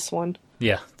togetherness one.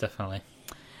 Yeah, definitely.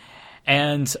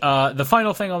 And the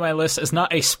final thing on my list is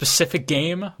not a specific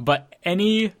game, but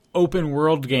any open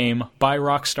world game by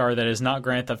Rockstar that is not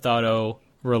Grand Theft Auto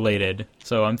related.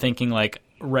 So I'm thinking like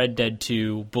Red Dead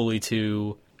 2, Bully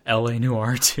 2, LA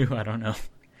Noire 2, I don't know.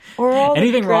 Or all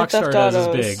anything Rockstar does is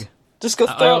big. Just go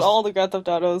throw out all the Grand Theft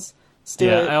Autos.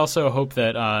 I also hope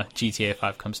that GTA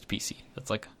 5 comes to PC.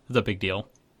 That's a big deal.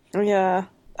 Yeah.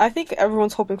 I think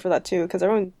everyone's hoping for that too, because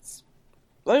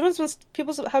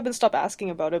people have been stopped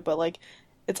asking about it, but like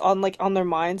it's on their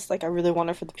minds. Like I really want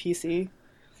it for the PC.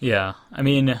 Yeah, I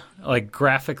mean, like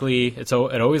graphically, it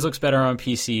always looks better on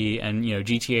PC, and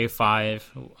GTA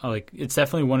 5, like it's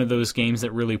definitely one of those games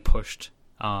that really pushed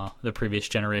the previous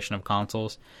generation of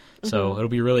consoles. So it'll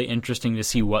be really interesting to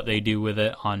see what they do with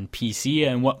it on PC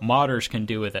and what modders can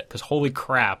do with it. Because holy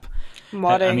crap,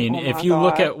 modding! I mean, if you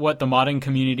look at what the modding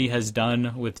community has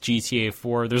done with GTA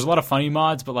 4, there's a lot of funny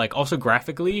mods, but like also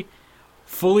graphically,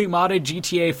 fully modded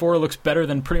GTA 4 looks better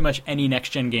than pretty much any next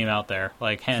gen game out there,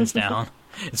 like hands down.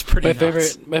 It's pretty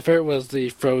nuts. My favorite was the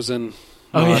Frozen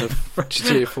mod of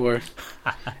GTA 4.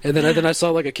 And then I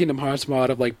saw like a Kingdom Hearts mod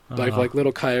of like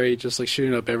little Kairi just like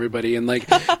shooting up everybody, and like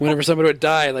whenever somebody would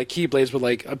die, like Keyblades would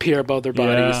like appear above their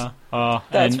bodies.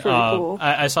 That's pretty cool.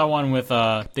 I saw one with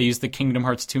they used the Kingdom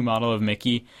Hearts 2 model of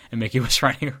Mickey, and Mickey was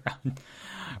running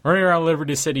around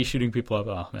Liberty City shooting people up.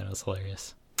 Oh man, it was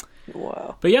hilarious.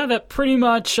 Wow. But yeah, that pretty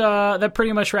much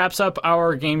wraps up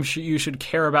our game you should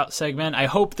care about segment. I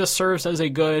hope this serves as a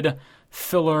good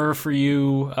filler for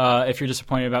you if you're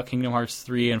disappointed about Kingdom Hearts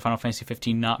 3 and Final Fantasy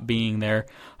 15 not being there.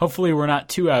 Hopefully we're not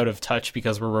too out of touch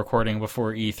because we're recording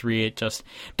before E3. It just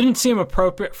didn't seem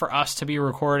appropriate for us to be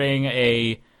recording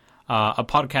a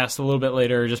podcast a little bit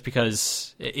later just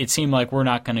because it seemed like we're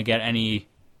not going to get any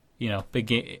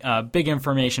big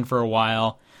information for a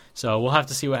while. So we'll have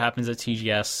to see what happens at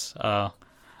TGS. I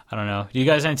don't know. Do you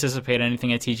guys anticipate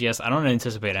anything at TGS? I don't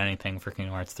anticipate anything for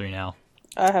Kingdom Hearts 3 now.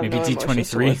 I have maybe no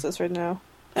D23 this right now.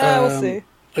 We'll see. Are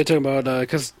you talking about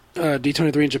because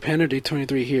D23 in Japan or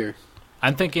D23 here?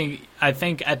 I think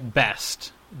at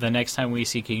best the next time we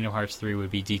see Kingdom Hearts 3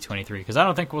 would be D23 because I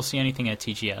don't think we'll see anything at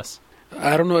TGS.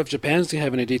 I don't know if Japan's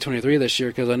having a D23 this year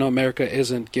because I know America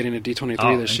isn't getting a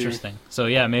D23 this year. Interesting. So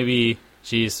yeah, maybe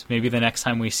the next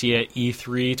time we see it,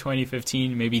 E3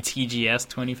 2015, maybe TGS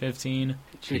 2015.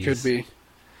 It could be.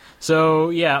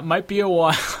 So yeah, it might be a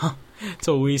while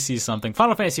until we see something.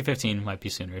 Final Fantasy 15 might be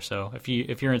sooner. So if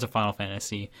you're into Final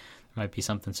Fantasy, it might be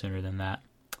something sooner than that.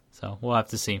 So we'll have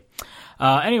to see.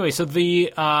 Anyway, so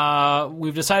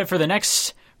we've decided for the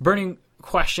next burning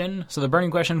question. So the burning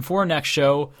question for next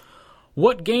show: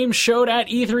 what game showed at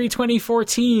E3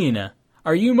 2014?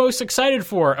 Are you most excited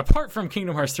for, apart from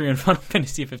Kingdom Hearts 3 and Final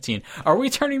Fantasy 15? Are we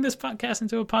turning this podcast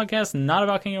into a podcast not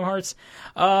about Kingdom Hearts?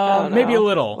 Maybe a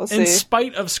little. We'll In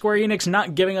spite of Square Enix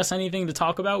not giving us anything to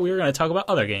talk about, we were going to talk about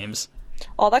other games.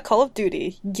 All that Call of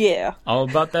Duty, yeah. All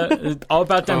about that. All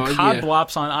about them COD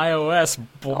blops on iOS.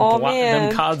 Man.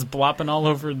 Them CODs blopping all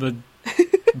over the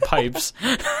pipes.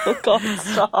 Oh God,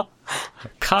 stop.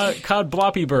 COD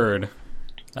Bloppy Bird.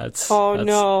 That's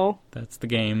the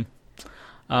game.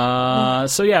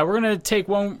 So yeah, we're gonna take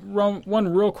one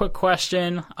real quick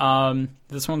question.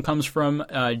 This one comes from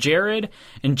Jared,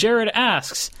 and Jared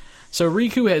asks: so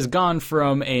Riku has gone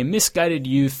from a misguided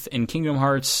youth in Kingdom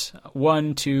Hearts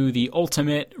 1 to the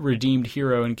ultimate redeemed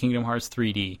hero in Kingdom Hearts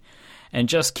 3D, and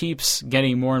just keeps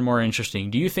getting more and more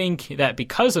interesting. Do you think that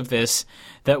because of this,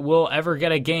 that we'll ever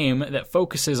get a game that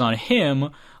focuses on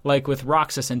him, like with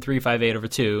Roxas in 358 over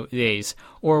 2 days,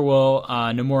 or will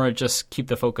Nomura just keep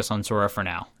the focus on Sora for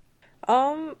now?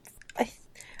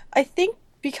 I think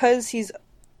because he's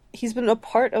been a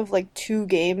part of like 2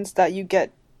 games that you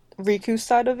get Riku's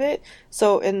side of it.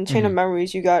 So in Chain of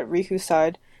Memories, you got Riku's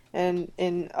side, and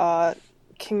in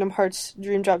Kingdom Hearts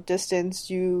Dream Drop Distance,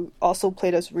 you also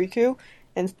played as Riku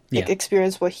and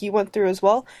experienced what he went through as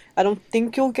well. I don't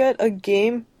think you'll get a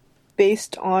game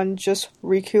based on just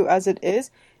Riku as it is,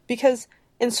 because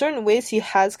in certain ways he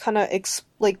has kind of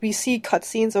we see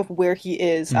cutscenes of where he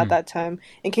is at that time.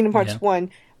 In Kingdom Hearts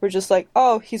 1, we're just like,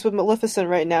 oh, he's with Maleficent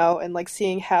right now, and like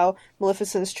seeing how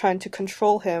Maleficent's trying to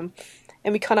control him,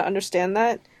 and we kind of understand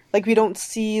that. Like we don't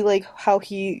see like how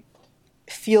he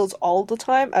feels all the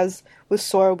time, as with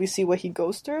Sora we see what he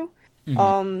goes through.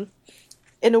 Mm-hmm.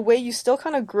 In a way, you still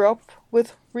kind of grew up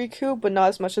with Riku, but not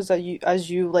as much as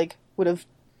you like would have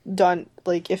done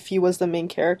like if he was the main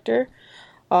character.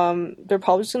 They're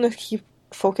probably just gonna keep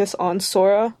focus on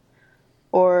Sora,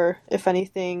 or if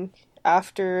anything,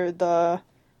 after the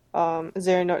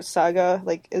Xehanort Saga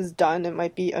like is done, it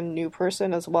might be a new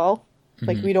person as well. Mm-hmm.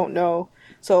 Like we don't know.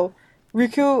 So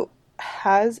Riku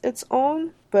has its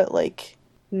own, but like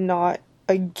not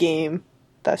a game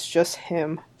that's just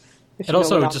him. It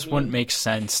also just wouldn't make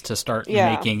sense to start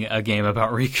making a game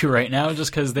about Riku right now,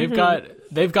 just because they've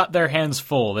got their hands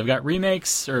full. They've got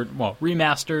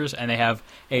remasters, and they have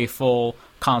a full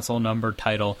console numbered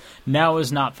title. Now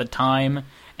is not the time,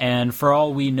 and for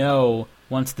all we know,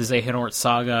 once the Xehanort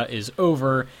Saga is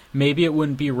over, maybe it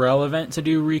wouldn't be relevant to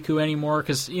do Riku anymore,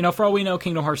 because for all we know,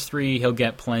 Kingdom Hearts 3 he'll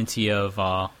get plenty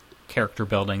of character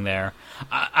building there.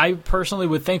 I personally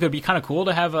would think it would be kind of cool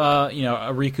to have a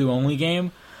Riku only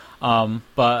game.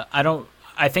 But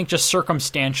I think just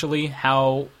circumstantially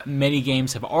how many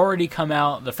games have already come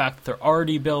out, the fact that they're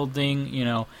already building,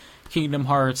 Kingdom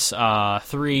Hearts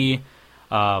 3,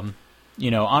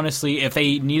 honestly, if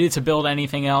they needed to build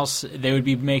anything else, they would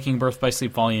be making Birth by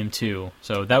Sleep Volume 2.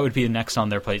 So that would be the next on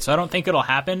their plate. So I don't think it'll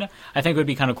happen. I think it would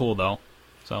be kind of cool, though.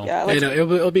 So yeah,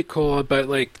 it'll be cool, but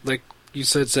like you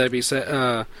said, Zebby,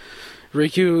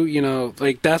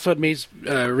 Riku, that's what made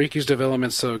Riku's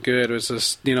development so good, was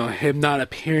just, him not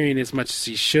appearing as much as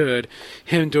he should,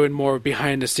 him doing more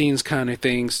behind-the-scenes kind of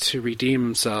things to redeem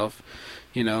himself,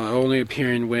 only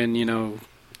appearing when,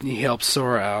 he helps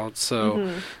Sora out,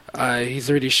 so he's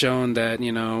already shown that,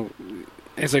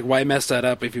 it's like, why mess that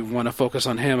up if you want to focus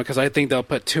on him? Because I think they'll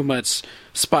put too much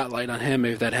spotlight on him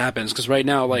if that happens. Because right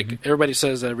now, everybody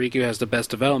says that Riku has the best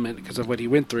development because of what he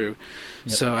went through.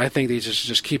 Yep. So I think they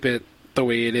just keep it the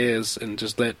way it is and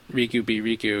just let Riku be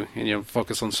Riku and,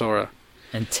 focus on Sora.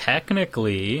 And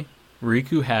technically,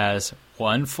 Riku has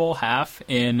one full half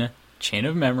in Chain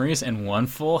of Memories and one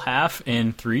full half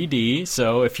in 3D.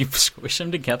 So if you squish them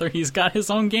together, he's got his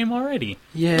own game already.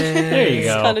 Yeah. There you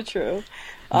go. It's kind of true.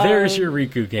 There's your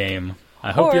Riku game.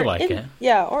 I hope you like it.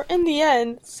 Yeah, or in the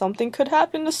end, something could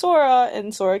happen to Sora,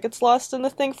 and Sora gets lost in the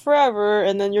thing forever,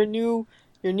 and then your new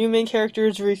main character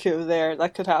is Riku there.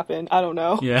 That could happen. I don't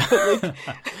know. Yeah.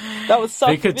 That was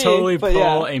something. They could totally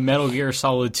pull a Metal Gear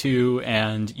Solid 2,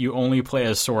 and you only play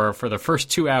as Sora for the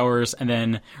first 2 hours, and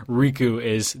then Riku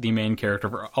is the main character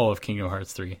for all of Kingdom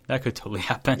Hearts 3. That could totally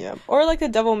happen. Yeah. Or like the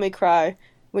Devil May Cry,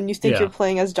 when you think you're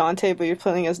playing as Dante, but you're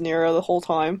playing as Nero the whole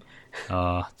time.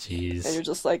 Oh, jeez. And you're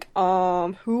just like,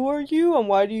 who are you, and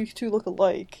why do you two look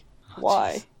alike?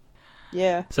 Why? Geez.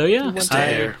 Yeah. So yeah,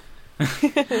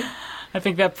 I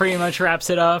think that pretty much wraps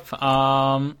it up.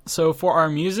 So for our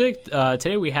music,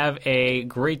 today we have a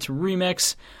great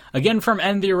remix, again from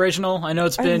End the Original. I know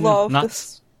it's been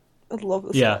nuts. I love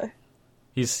this guy.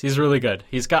 He's really good.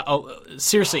 He's got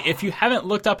seriously, if you haven't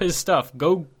looked up his stuff,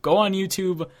 go on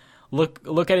YouTube.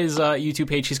 Look at his YouTube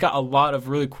page. He's got a lot of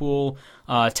really cool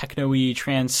techno-y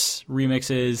trance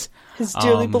remixes. His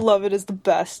Dearly Beloved is the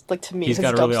best. Like, to me, he's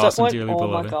got a really awesome Dearly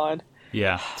Beloved. Oh my god.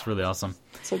 Yeah, it's really awesome.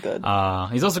 So good.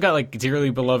 He's also got like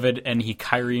Dearly Beloved and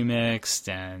Hikai remixed,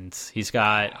 and he's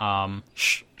got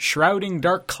Shrouding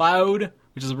Dark Cloud,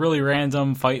 which is a really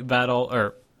random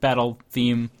battle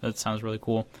theme that sounds really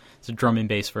cool. It's a drum and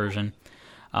bass version.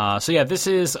 So yeah, this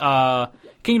is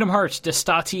Kingdom Hearts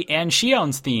Destati and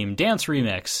Shion's theme dance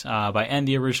remix by End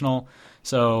the Original.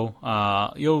 So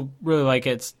you'll really like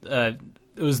it. It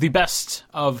was the best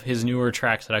of his newer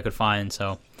tracks that I could find.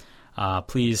 So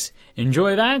please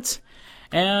enjoy that.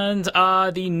 And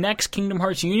the next Kingdom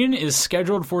Hearts Union is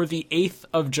scheduled for the 8th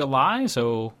of July.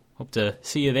 So hope to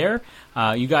see you there.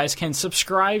 You guys can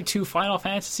subscribe to Final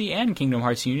Fantasy and Kingdom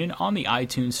Hearts Union on the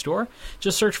iTunes Store.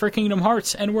 Just search for Kingdom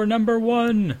Hearts, and we're number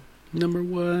one. Number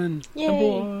one. Yay. Number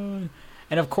one.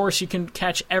 And of course, you can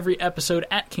catch every episode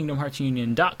at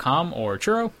KingdomHeartsUnion.com or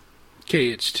Churro.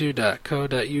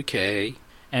 KH2.co.uk.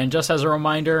 And just as a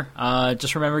reminder,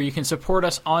 just remember you can support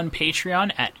us on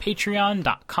Patreon at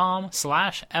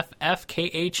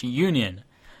patreon.com/FFKHUnion.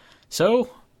 So,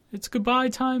 it's goodbye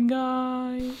time,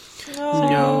 guys.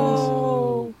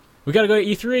 No. We gotta go to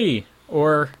E3.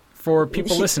 Or, for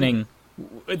people listening,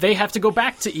 they have to go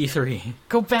back to E3.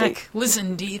 Go back,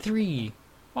 listen to E3.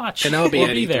 Watch. And I'll be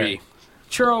at E3. There.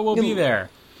 Churro will be there.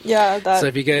 Yeah, so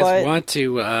if you guys want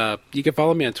to, you can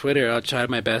follow me on Twitter. I'll try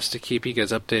my best to keep you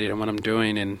guys updated on what I'm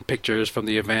doing and pictures from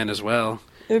the event as well.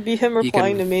 It would be him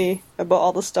replying to me about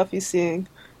all the stuff he's seeing.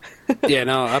 Yeah,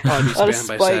 no, I'll probably be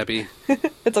spammed by Sabby.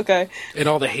 It's okay. And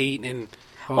all the hate and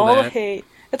all the hate.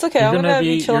 It's okay. I'm gonna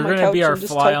be chill on my couch. You're gonna be our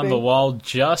fly typing on the wall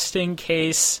just in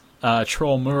case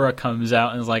Trollmura comes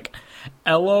out and is like,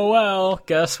 "LOL,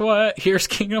 guess what? Here's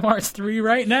Kingdom Hearts 3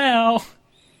 right now."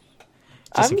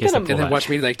 Just in case and then watch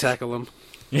me like tackle him.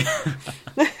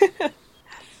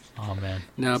 Oh man.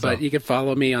 No, but you can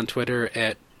follow me on Twitter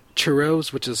at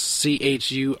Churroz, which is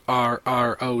CHURROZ.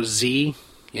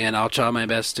 And I'll try my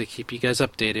best to keep you guys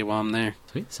updated while I'm there.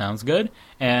 Sweet, sounds good.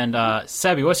 And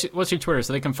Sabby, what's your Twitter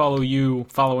so they can follow you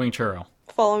following Churro?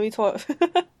 Follow me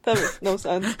that makes no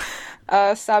sense.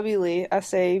 Sabby Lee,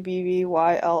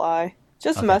 SABBYLI.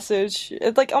 Just message.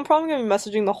 It's like I'm probably gonna be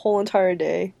messaging the whole entire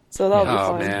day, so that'll be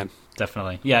fun. Oh man,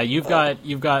 definitely. Yeah, you've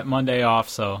got Monday off,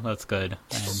 so that's good.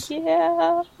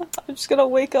 Yeah, I'm just gonna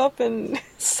wake up and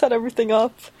set everything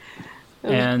up.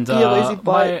 And be a lazy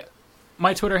butt.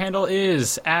 My Twitter handle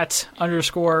is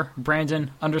 @_Brandon_.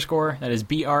 That is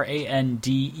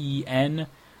BRANDEN.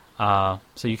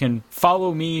 So you can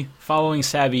follow me, following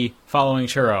Sabby, following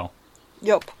Churro.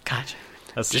 Yep. Gotcha.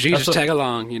 Just tag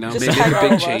along, maybe tag a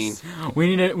big chain.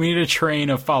 We need a train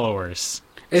of followers.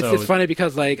 It's funny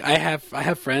because like I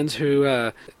have friends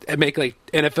who make like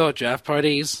NFL draft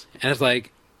parties, and it's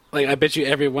like I bet you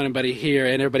everybody here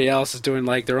and everybody else is doing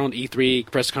like their own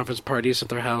E3 press conference parties at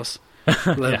their house.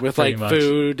 With like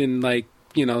food and like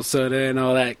soda and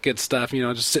all that good stuff,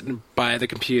 just sitting by the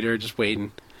computer just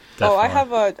waiting.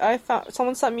 Definitely. I found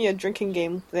someone sent me a drinking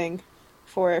game thing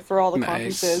for all the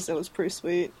conferences. It was pretty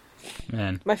sweet.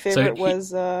 Man, my favorite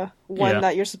was one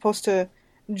that you're supposed to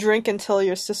drink until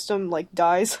your system like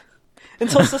dies,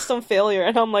 until system failure,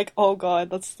 and I'm like, oh god,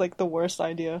 that's like the worst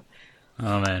idea.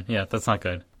 Oh man, yeah, that's not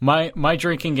good. My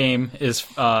drinking game is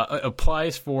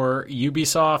applies for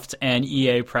Ubisoft and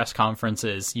EA press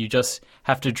conferences. You just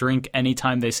have to drink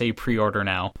anytime they say pre-order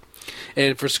now.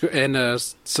 And for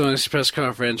Sony's press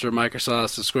conference or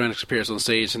Microsoft's Square Enix appears on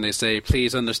stage and they say,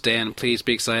 "Please understand, please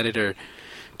be excited," or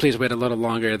 "Please wait a little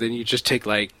longer," then you just take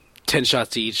like 10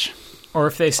 shots each. Or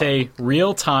if they say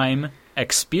real-time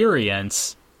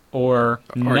experience or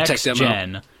next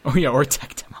gen, or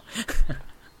tech demo.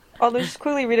 I'll just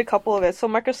quickly read a couple of it. So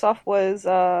Microsoft was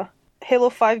Halo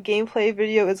 5 gameplay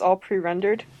video is all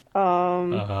pre-rendered.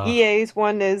 EA's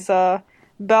one is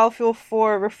Battlefield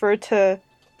 4 referred to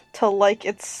like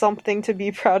it's something to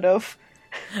be proud of.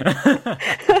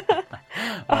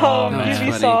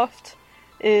 Ubisoft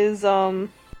is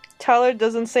Tyler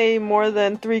doesn't say more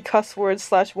than 3 cuss words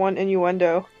 / 1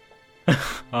 innuendo.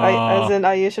 As in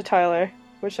Aisha Tyler,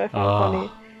 which I found funny.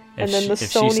 And then the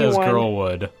Sony she says one,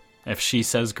 Girlwood. If she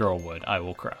says Girlwood, I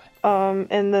will cry.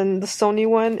 And then the Sony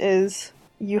one is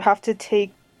you have to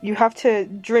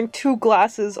drink 2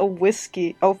 glasses of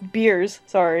beers,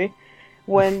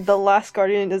 when the Last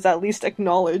Guardian is at least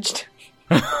acknowledged.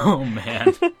 Oh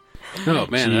man.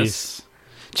 That's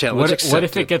what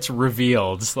if it gets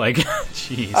revealed? Like,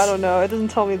 jeez. I don't know. It doesn't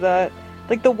tell me that.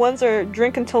 Like the ones are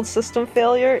drink until system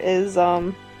failure is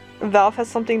Valve has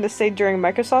something to say during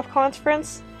Microsoft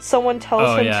conference. Someone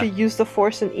tells him to use the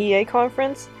Force in EA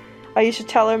conference. Aisha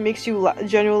Tyler makes you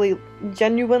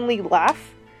genuinely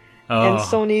laugh. And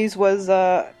Sony's was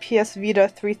PS Vita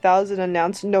 3000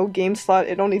 announced no game slot.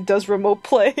 It only does remote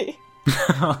play.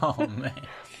 Oh man.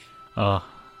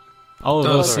 All of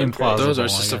those seem plausible. Those are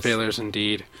system failures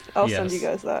indeed. I'll send you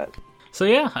guys that. So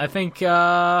yeah, I think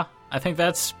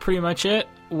that's pretty much it.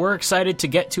 We're excited to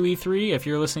get to E3. If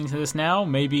you're listening to this now,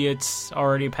 maybe it's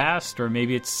already passed, or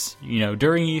maybe it's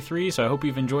during E3. So I hope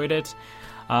you've enjoyed it.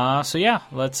 So yeah,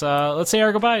 let's say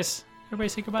our goodbyes. Everybody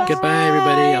say goodbye. Goodbye,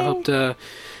 everybody. I hope to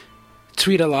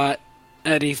tweet a lot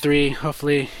at E3.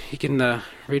 Hopefully, you can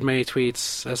read my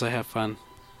tweets as I have fun.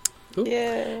 Ooh.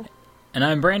 Yeah. And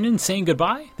I'm Brandon saying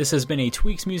goodbye. This has been a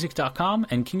TweaksMusic.com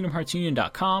and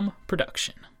KingdomHeartsUnion.com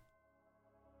production.